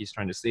like what he's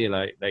trying to say,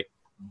 like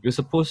you're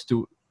supposed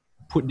to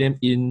put them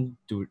in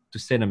to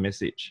send a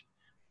message.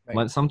 Right.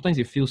 But sometimes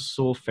it feels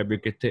so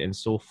fabricated and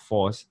so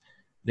forced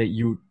that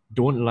you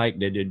don't like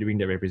that they're doing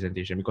that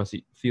representation, because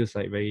it feels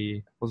like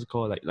very, what's it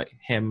called, like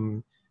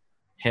hem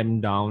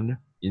down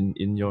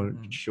in your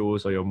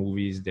shows or your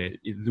movies, that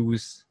it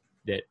lose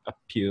that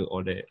appeal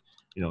or that,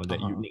 you know, that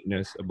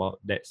uniqueness about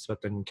that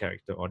certain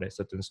character or that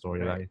certain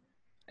storyline. Right.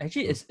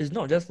 Actually, it's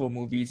not just for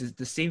movies. It's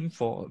the same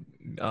for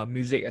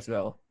music as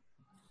well.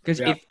 Because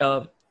if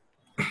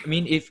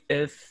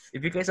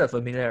you guys are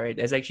familiar, right,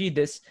 there's actually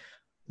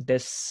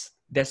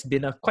there's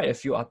been quite a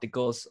few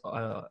articles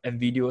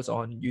and videos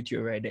on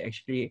YouTube, right, that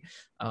actually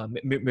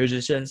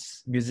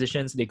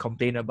musicians they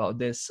complain about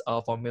this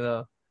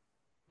formula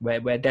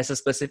where there's a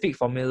specific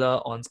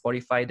formula on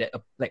Spotify that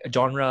like a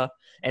genre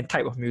and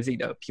type of music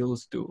that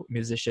appeals to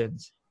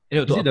musicians, you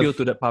know, to appeal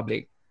to the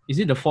public. Is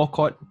it the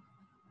 4-chord?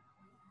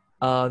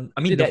 I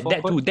mean that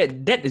too.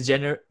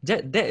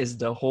 That is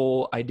the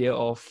whole idea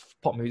of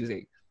pop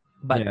music.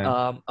 But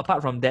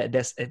apart from that,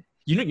 there's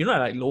you know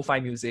like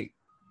lo-fi music.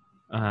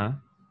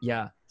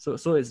 Yeah. So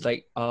it's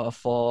like on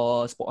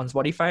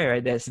Spotify,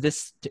 right? There's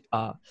this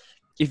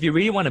if you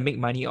really want to make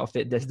money off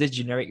it, there's this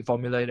generic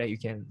formula that you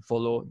can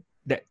follow,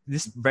 that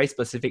this very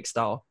specific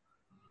style.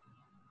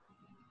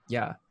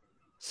 Yeah.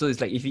 So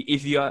it's like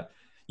if you are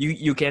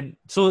you can,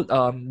 so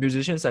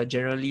musicians are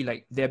generally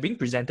like, they're being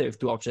presented with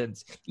two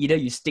options. Either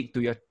you stick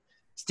to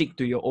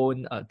your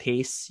own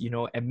taste, you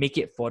know, and make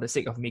it for the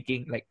sake of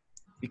making, like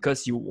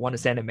because you want to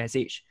send a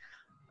message.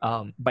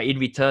 But in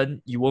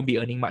return, you won't be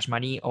earning much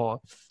money,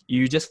 or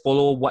you just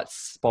follow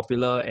what's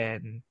popular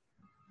and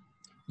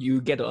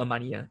you get to earn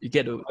money. You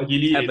get to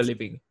have a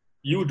living.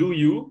 You do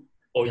you,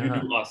 or you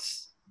do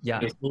us. Yeah.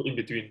 There's no in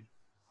between.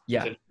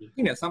 Yeah. I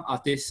think there's some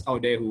artists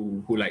out there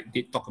who like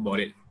did talk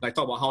about it. Like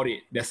talk about how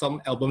there's some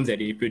albums that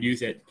they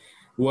produced that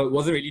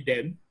wasn't really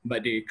them,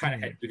 but they kind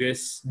of had to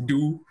just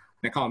do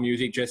that kind of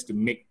music just to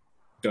make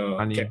the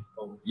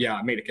capital. Yeah,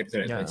 make the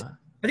capital. Yeah.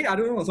 I think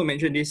Adorno also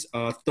mentioned this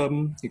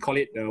term, he call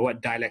it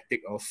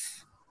dialectic of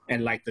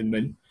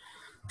enlightenment.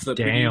 So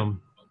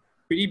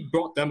pretty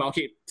broad term.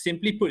 Okay,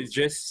 simply put, it's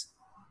just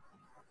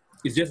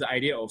the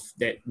idea of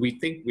that we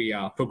think we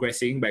are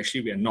progressing, but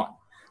actually we are not.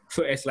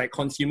 So as like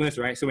consumers,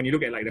 right? So when you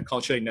look at like the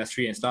culture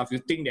industry and stuff, you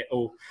think that,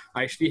 oh,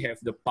 I actually have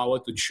the power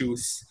to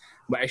choose,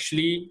 but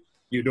actually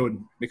you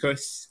don't,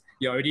 because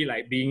you're already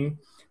like being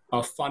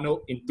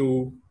funneled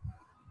into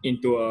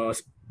a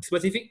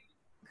specific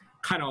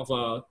kind of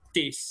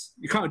taste.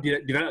 You kind of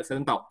develop a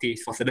certain type of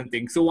taste for certain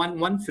things. So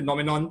one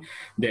phenomenon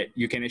that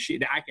you can actually,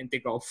 that I can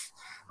think of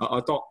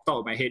top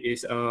of my head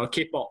is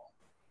K-pop.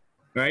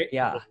 right?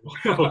 Yeah.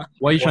 What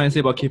are you trying to say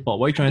about K-pop?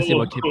 What are you trying to say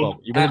about K-pop?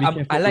 You better be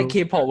careful, I like bro.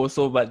 K-pop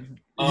also, but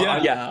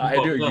I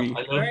do agree.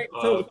 Right?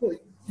 So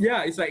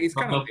yeah, it's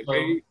kind of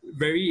like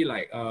very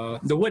like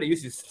the word they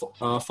use is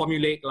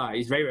formulaic lah.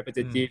 It's very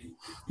repetitive.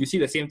 You see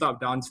the same type of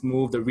dance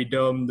move, the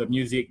rhythm, the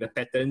music, the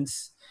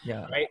patterns.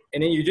 Yeah. Right,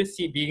 and then you just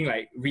see it being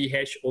like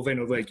rehashed over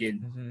and over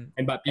again.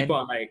 But people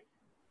are like,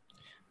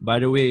 by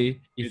the way,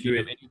 if you do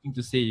have it. anything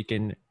to say, you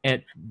can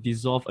add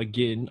dissolve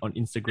again on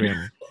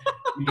Instagram.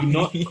 We do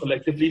not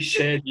collectively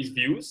share these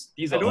views.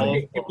 These I are don't all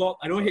hate K-pop.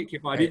 I don't hate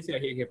K-pop. I didn't say I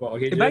hate K-pop.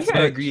 Okay, But just,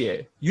 I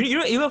agree. You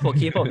know, even for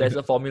K-pop, there's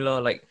a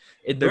formula. Like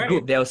in the Right.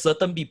 group, there are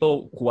certain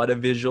people who are the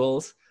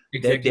visuals.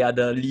 Then Exactly. they are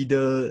the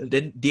leader.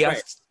 Then they are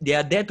Right. they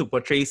are there to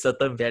portray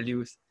certain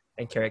values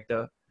and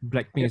character.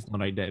 Blackpink is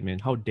not like that, man.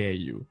 How dare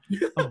you?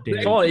 How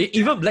dare Oh, you?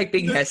 even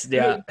Blackpink has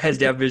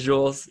their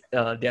visuals,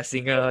 their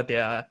singer,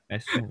 their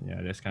That's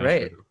kind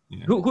right. of true.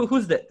 Yeah.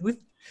 Who's that?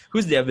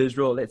 Who's their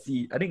visual? Let's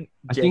see. I think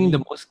think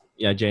the most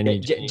Jenny.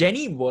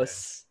 Jenny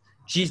was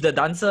she's the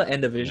dancer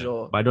and the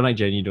visual. But I don't like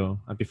Jenny though.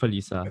 I prefer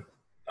Lisa.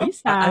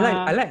 Lisa.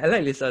 I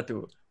like Lisa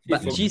too.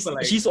 But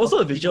she's also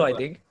a visual, I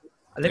think.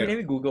 Let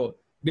me Google.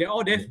 They're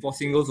all there for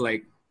singles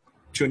like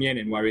Chunyan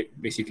and Warit,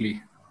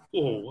 basically.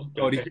 Oh,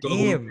 All these people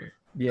who- Damn.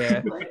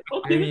 Yeah.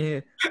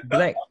 Maybe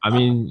Black I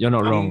mean, you're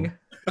not wrong.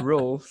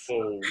 Rose.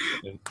 Oh,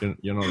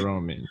 You're not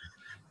wrong, man.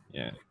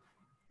 Yeah.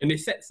 and they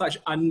set such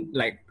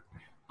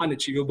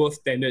unachievable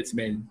standards,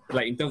 man.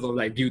 Like in terms of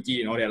like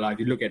beauty and all that. Like if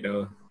you look at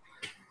all,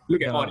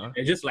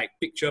 it's just like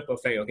picture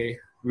perfect. Okay,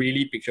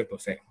 really picture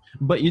perfect.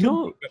 But you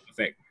know, Picture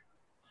perfect.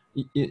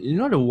 you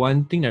know the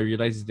one thing I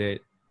realized is that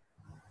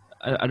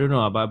I don't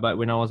know, but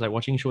when I was like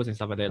watching shows and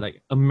stuff like that,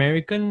 like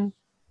American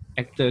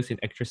actors and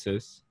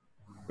actresses,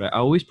 right, are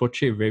always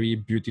portrayed very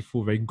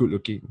beautiful, very good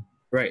looking.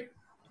 Right.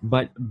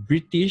 But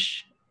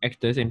British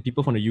actors and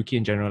people from the UK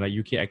in general, like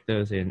UK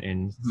actors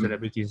and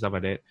celebrities and stuff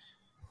like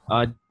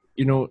that,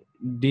 you know,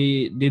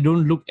 they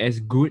don't look as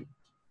good,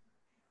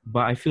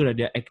 but I feel that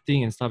their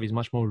acting and stuff is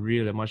much more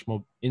real and much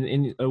more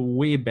in a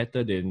way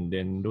better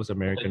than those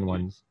American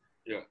ones.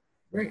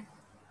 Right.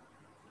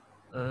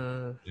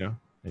 Yeah,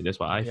 and that's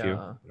what I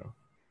feel. You know.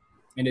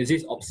 And there's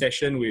this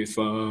obsession with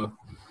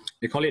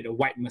they call it the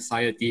white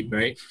messiah type,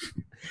 right?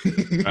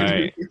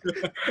 Right.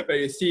 Where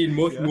you see in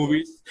most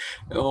movies,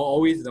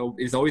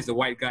 it's always the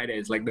white guy that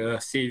is like the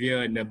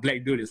savior, and the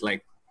black dude is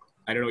like,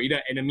 I don't know,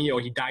 either enemy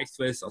or he dies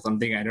first or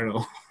something. I don't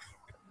know.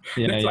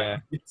 Yeah, That's yeah. like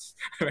it's,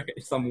 right,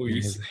 some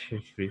movies.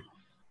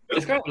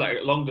 it's kind of like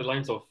along the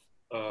lines of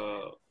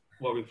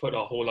what we've heard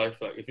our whole life.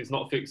 Like if it's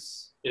not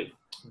fixed, it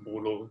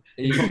bolo.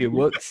 If it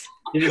works.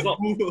 If it's not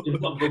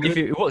broken, If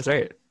it works,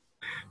 right?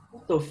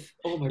 what the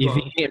oh my If god.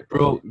 it ain't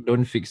broke,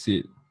 don't fix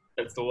it.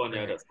 That's the one,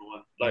 that's the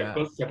one. Like, Yeah.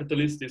 because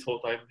capitalists this whole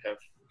time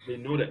they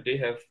know that they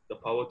have the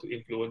power to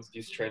influence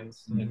these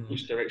trends and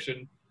which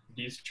direction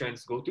these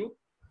trends go to.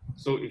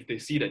 So if they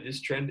see that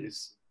this trend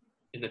is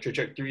in a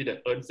trajectory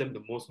that earns them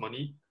the most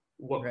money,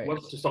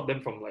 what's to stop them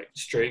from like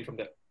straying from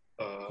that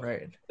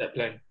that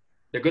plan?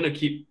 They're gonna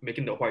keep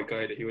making the white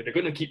guy the hero. They're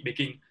gonna keep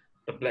making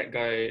the black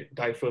guy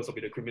die first or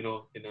be the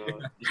criminal in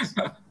these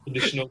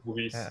traditional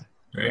movies. Yeah.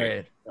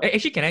 Right.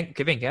 Actually,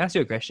 Kevin, can I ask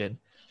you a question?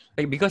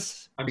 Like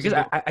because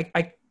single.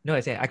 I no,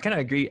 I kind of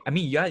agree. I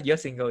mean, you're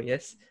single,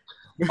 yes.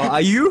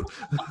 Are you?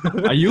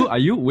 Are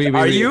you? Wait.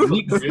 Are you?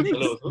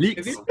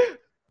 Leaks.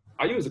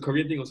 Are you is a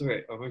Korean thing also,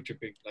 right? Am I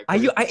tripping? Like, Are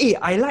you?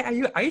 I like Are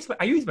you. Are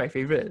you is my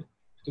favorite.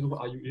 I don't know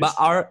what Are you is. But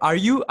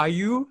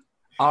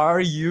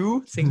are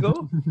you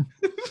single?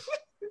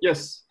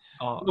 Yes.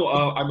 Oh. No,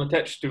 I'm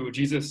attached to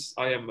Jesus.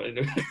 I am.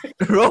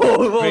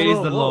 Praise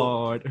the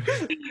Lord.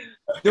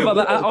 No, but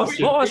what I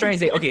was trying to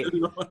say, okay.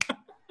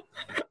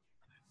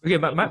 Okay,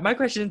 but my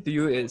question to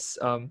you is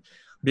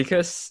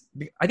because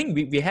I think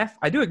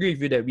I do agree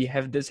with you that we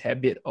have this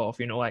habit of,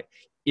 you know, like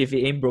if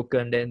it ain't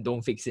broken then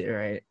don't fix it,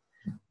 right?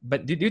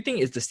 But do you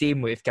think it's the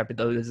same with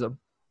capitalism?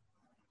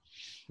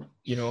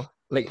 You know,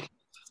 like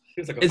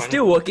it's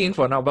still working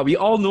for now, but we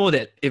all know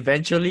that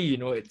eventually, you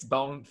know, it's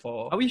bound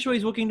for. Are we sure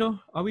it's working though?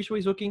 Are we sure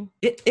it's working?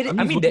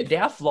 I mean,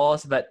 there are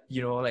flaws, but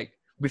you know, like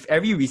with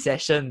every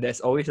recession,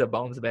 there's always a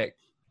bounce back.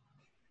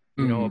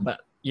 You know, but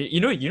you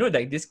know,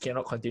 like this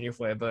cannot continue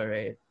forever,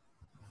 right?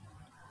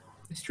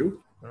 It's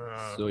true.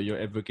 So you're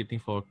advocating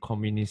for a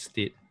communist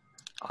state?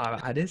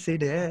 I didn't say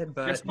that,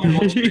 but That's not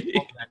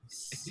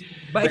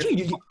but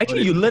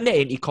actually you learn that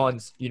in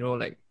econs. You know,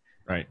 like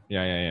Right.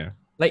 Yeah.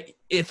 like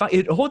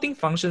the whole thing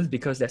functions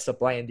because there's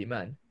supply and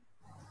demand.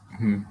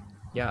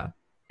 Yeah,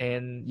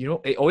 and you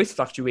know it always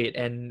fluctuates.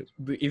 And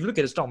if you look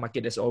at the stock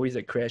market, there's always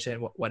a crash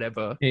and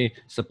whatever. Hey,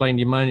 supply and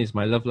demand is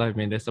my love life,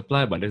 man. There's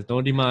supply, but there's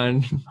no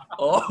demand.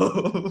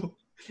 Oh,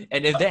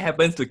 and if that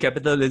happens to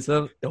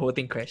capitalism, the whole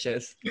thing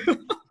crashes.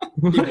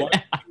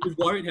 If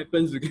Warren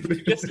happens, we can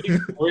Just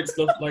for its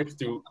love life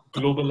to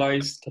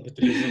globalize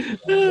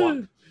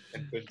capitalism.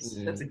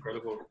 That's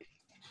incredible.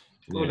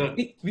 Oh, that,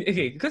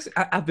 Okay, because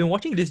I've been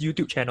watching this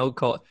YouTube channel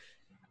called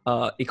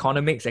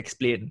Economics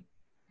Explained.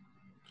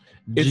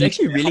 It's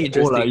actually really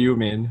How old are interesting. you,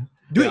 man?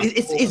 Dude,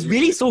 it's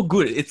really so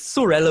good. It's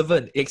so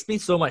relevant. It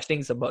explains so much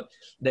things about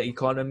the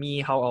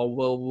economy, how our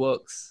world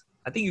works.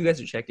 I think you guys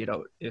should check it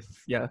out if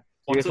you guys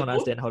want to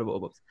understand how the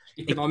world works.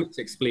 Economics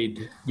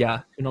Explained.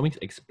 Yeah. Economics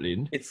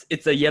Explained.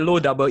 It's a yellow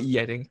double E,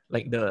 I think,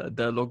 like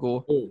the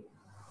logo. Oh.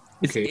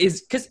 Okay. It's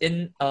because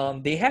in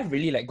they have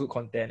really like good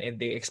content, and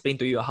they explain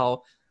to you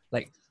how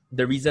like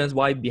the reasons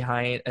why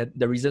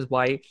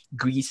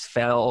Greece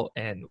fell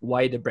and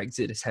why the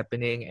Brexit is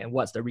happening and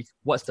what's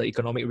the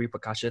economic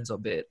repercussions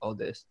of it. All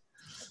this,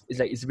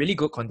 it's really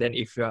good content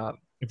if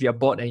you're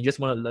bored and you just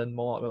want to learn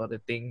more about the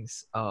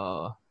things.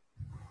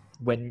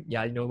 When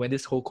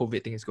this whole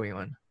COVID thing is going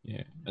on.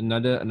 Yeah,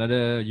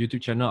 another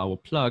YouTube channel I will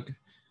plug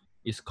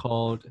is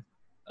called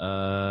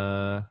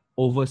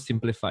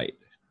Oversimplified.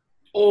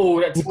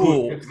 Oh, that's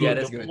Cool. good. That's good. Yeah,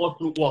 that's good.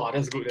 Wow,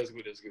 that's good.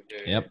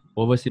 Yeah, Yep,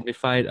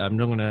 Oversimplified. I'm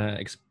not gonna.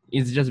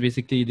 It's just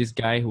basically this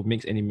guy who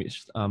makes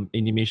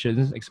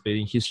animations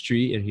explaining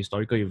history and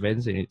historical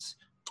events, and it's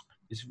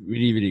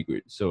really really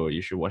good. So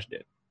you should watch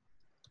that.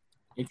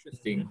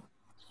 Interesting.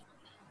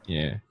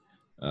 Yeah.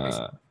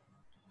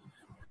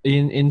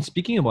 In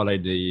speaking about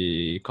like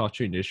the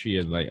culture industry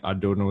and like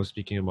Adorno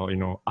speaking about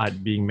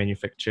art being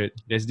manufactured,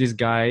 there's this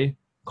guy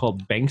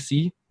called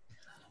Banksy.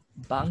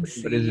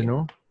 Banksy. What is it?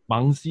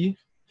 Banksy.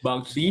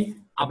 Banksy.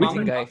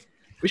 Guy.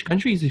 Which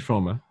country is he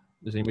from?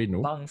 Does anybody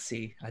know?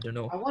 Banksy. I don't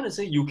know. I want to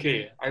say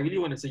UK. I really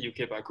want to say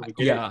UK, but I could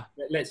be Yeah.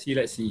 Let's see.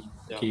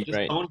 Yeah, Okay. just,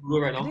 right. I want to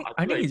Google right now.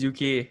 I think it's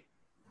UK.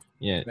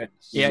 Yeah.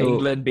 Yeah, So-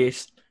 England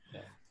based.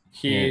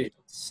 He's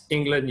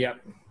England. Yeah.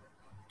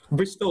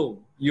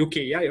 Bristol, UK.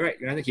 Yeah, you're right.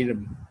 United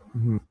Kingdom.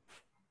 Mhm.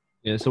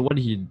 Yeah. So what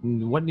did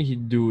he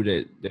do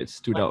that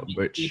stood out,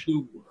 Birch?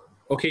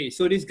 Okay,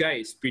 so this guy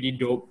is pretty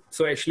dope.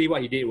 So actually,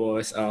 what he did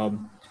was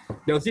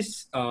there was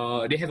this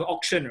they have an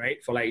auction,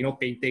 right, for like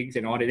paintings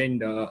and all that. Then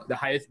the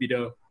highest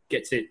bidder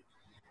gets it.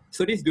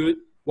 So this dude,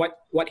 what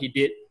he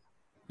did,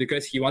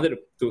 because he wanted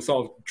to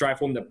sort of drive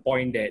home the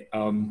point that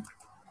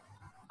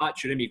art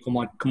shouldn't be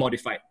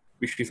commodified,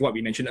 which is what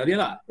we mentioned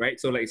earlier, right?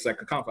 So like it's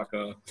like a kind of like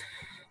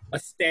a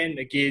stand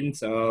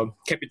against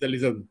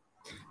capitalism.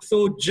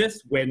 So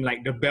just when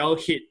like the bell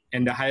hit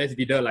and the highest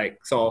bidder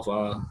like sort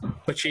of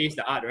purchased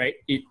the art, right,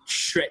 it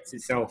shreds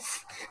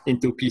itself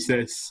into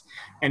pieces,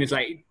 and it's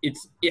like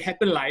it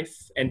happened live,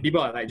 and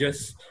people are like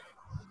just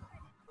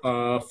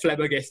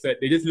flabbergasted.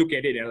 They just look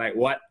at it and like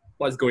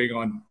what's going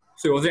on.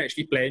 So it wasn't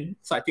actually planned.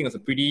 So I think it was a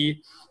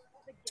pretty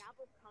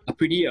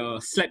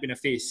slap in the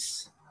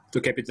face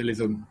to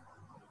capitalism.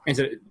 And it's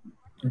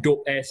a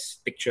dope ass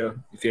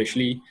picture if you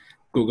actually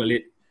Google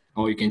it,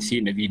 or you can see it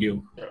in the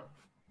video. Yeah.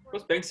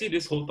 Because Banksy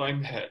this whole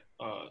time had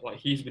like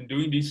he's been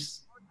doing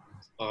these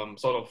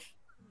sort of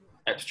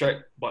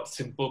abstract but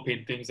simple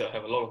paintings that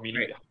have a lot of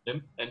meaning behind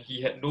them, and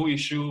he had no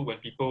issue when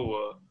people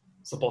were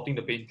supporting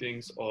the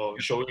paintings or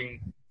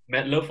showing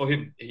mad love for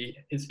him.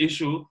 His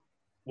issue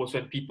was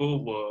when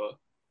people were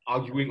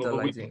arguing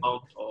over which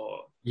amount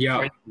or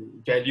trying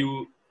to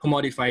value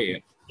commodify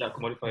it. Yeah,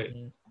 commodify it.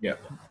 Mhm. Yeah.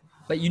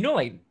 But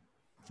like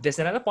there's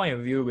another point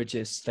of view which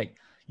is like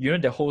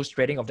the whole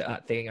spreading of the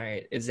art thing,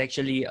 right? It's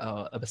actually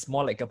a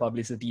small like a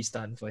publicity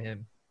stunt for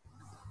him.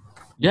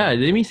 Yeah,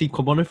 that means he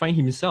commodifying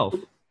himself.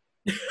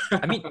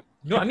 I mean,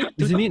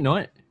 Isn't it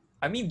not?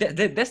 I mean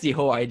that's the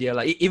whole idea.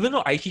 Like even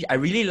though I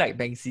really like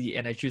Banksy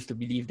and I choose to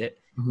believe that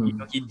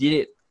he did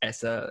it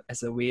as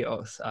a way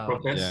of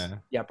Protest.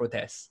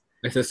 protest.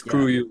 As a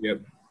screw you.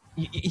 Yep.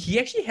 He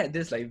actually had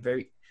this like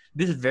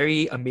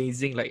very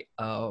amazing like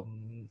art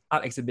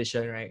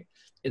exhibition, right?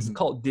 It's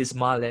called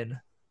Dismaland.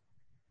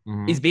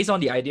 It's based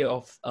on the idea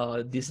of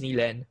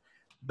Disneyland,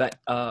 but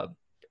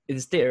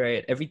instead,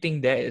 right,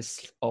 everything there is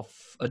of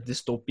a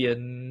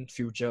dystopian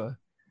future.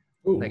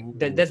 Ooh. Like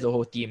that's the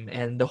whole theme,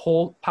 and the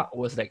whole park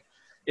was like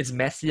it's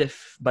massive.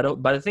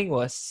 But the thing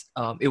was,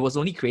 it was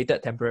only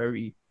created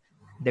temporary,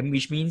 then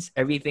which means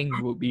everything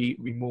would be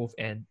removed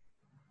and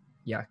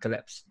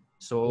collapse.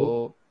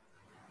 So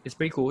it's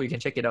pretty cool. You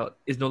can check it out.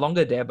 It's no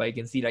longer there, but you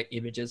can see like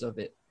images of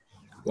it.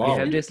 Wow. We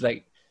have this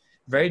like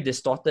very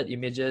distorted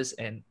images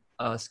and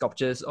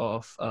sculptures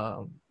of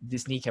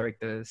Disney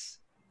characters.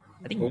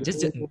 I think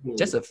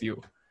just a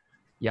few.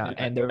 Yeah,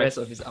 and the rest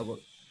of his artwork.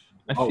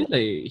 I feel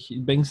like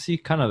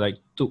Banksy kind of like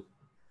took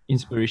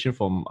inspiration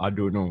from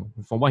Adorno,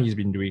 from what he's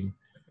been doing,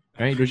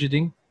 right? Don't you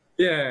think?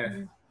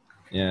 Yeah.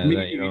 Yeah,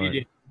 Maybe really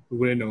did. We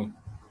wouldn't know.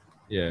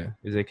 Yeah,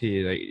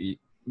 exactly. Like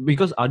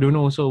because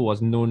Adorno also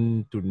was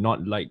known to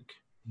not like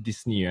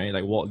Disney, right?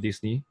 Like Walt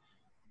Disney.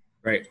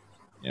 Right.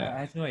 Yeah. I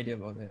have no idea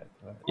about that.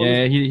 But...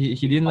 Yeah, he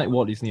didn't like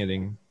Walt Disney, I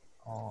think.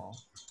 Oh.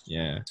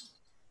 Yeah,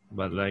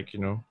 but like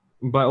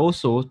but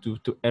also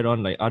to add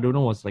on, like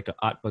Adorno was like an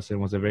art person,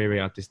 was a very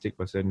very artistic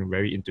person,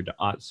 very into the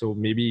art. So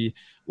maybe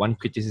one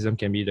criticism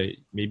can be that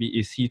maybe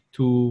is he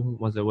too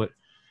what's the word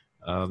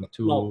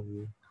too Slob.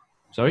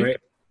 sorry Right.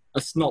 A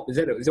snob. Is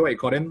that what you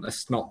call them? A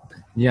snob.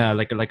 Yeah,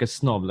 like a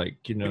snob, like,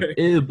 you know,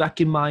 ew, back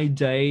in my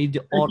day,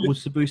 the art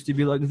was supposed to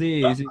be like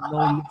this, it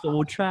looks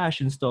all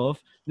trash and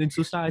stuff. Then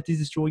society is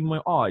destroying my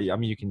art. I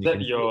mean, you can. Is You that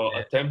can your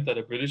attempt at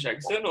a British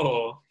accent,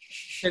 or?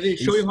 Kevin,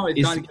 show him how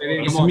it's done,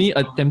 Kevin. It's Come on. me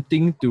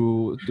attempting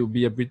to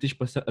be a British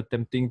person,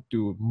 attempting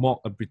to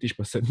mock a British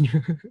person.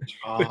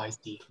 I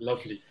see.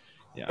 Lovely.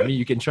 Yeah, I mean,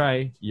 you can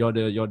try. You're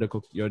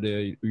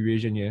the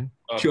Eurasian here.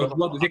 Sure, because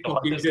what to say I'm the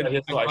Caucasian.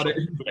 here, so I got should it.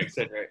 have a good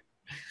accent,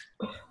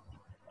 right?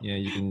 Yeah,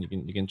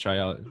 you can try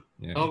out.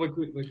 Yeah. Oh, we're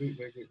good.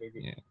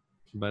 Yeah.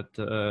 But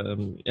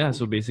yeah,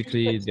 so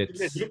basically You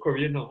that's look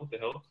Korean now. What the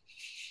hell?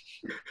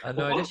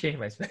 No, I just changed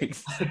my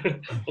specs.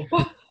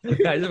 Oppa?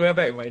 I just went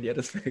back my the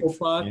other specs.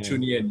 Opa Yeah.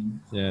 Chunian.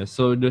 yeah.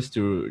 So just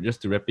to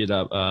wrap it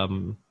up,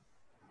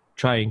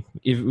 trying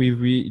if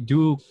we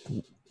do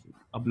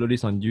upload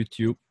this on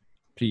YouTube,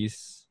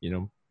 please, you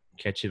know,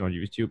 catch it on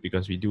YouTube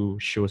because we do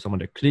show some of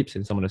the clips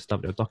and some of the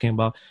stuff they're talking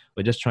about.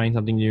 We're just trying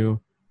something new.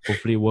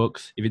 Hopefully it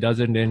works. If it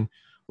doesn't, then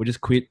we'll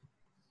just quit.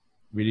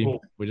 Really,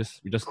 Oh. we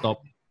just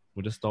stop.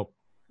 We'll just stop.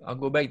 I'll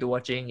go back to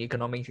watching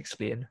Economics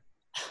Explained.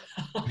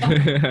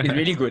 It's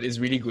really good. It's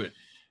really good.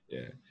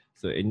 Yeah.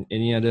 So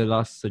any other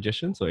last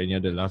suggestions or any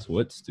other last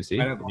words to say?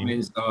 Final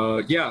comments.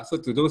 Yeah, so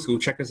to those who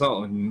check us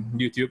out on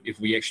YouTube, if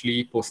we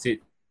actually post it,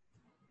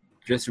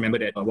 just remember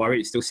that Warrior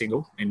is still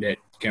single and that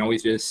you can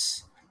always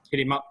just hit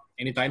him up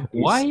anytime.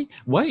 Why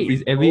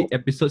is every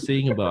episode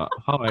saying about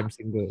how I'm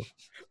single?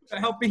 He's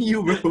helping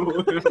you, bro.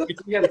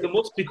 Yeah, the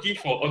most pity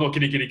for. Oh no,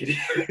 kidding.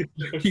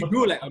 He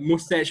grew like a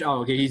mustache out.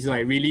 Okay, he's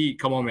like, really,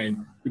 come on,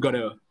 man. We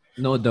gotta.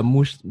 No, the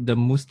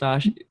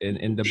mustache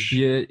and the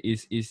beard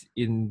is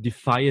in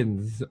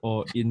defiance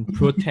or in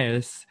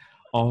protest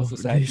of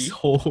Society. this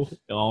whole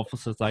of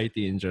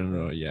society in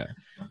general. Yeah.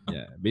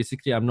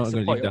 Basically, I'm not going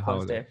to Support leave the your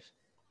house. mustache.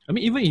 I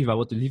mean, even if I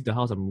were to leave the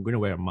house, I'm going to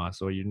wear a mask,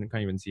 so you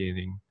can't even see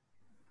anything.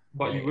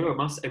 But you wear a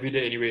mask every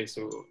day anyway,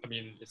 so I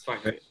mean, it's fine.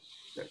 Right?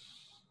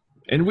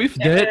 And with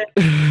that,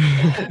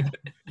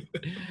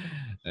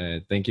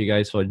 thank you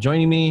guys for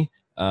joining me.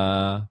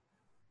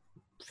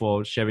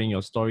 For sharing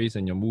your stories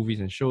and your movies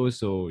and shows,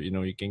 so you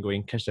know you can go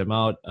and catch them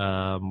out.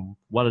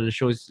 What are the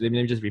shows? Let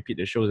me just repeat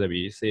the shows that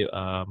we say.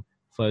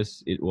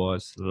 First, it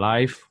was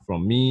Live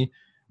from me.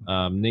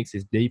 Next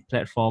is Day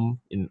Platform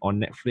on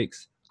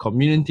Netflix.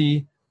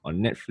 Community on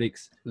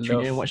Netflix.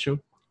 Julian, what show?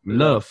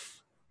 Love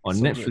on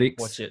So good. Netflix.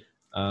 Watch it.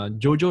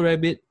 Jojo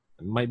Rabbit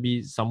might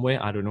be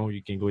somewhere. I don't know.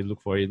 You can go and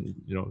look for it.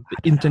 You know, the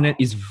internet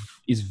is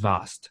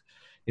vast.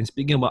 And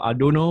speaking about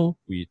Adorno,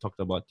 we talked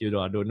about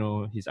Theodore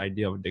Adorno, his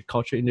idea of the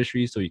culture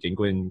industry. So you can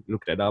go and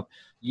look that up.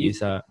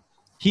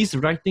 His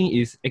writing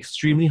is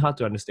extremely hard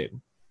to understand.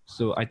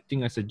 So I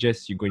think I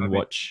suggest you go and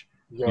watch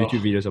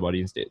YouTube videos about it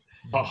instead.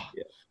 Ah,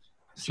 Yeah.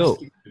 So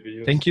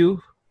thank you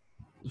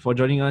for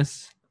joining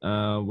us.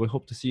 We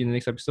hope to see you in the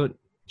next episode.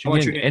 Tune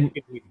in and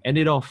end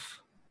it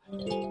off.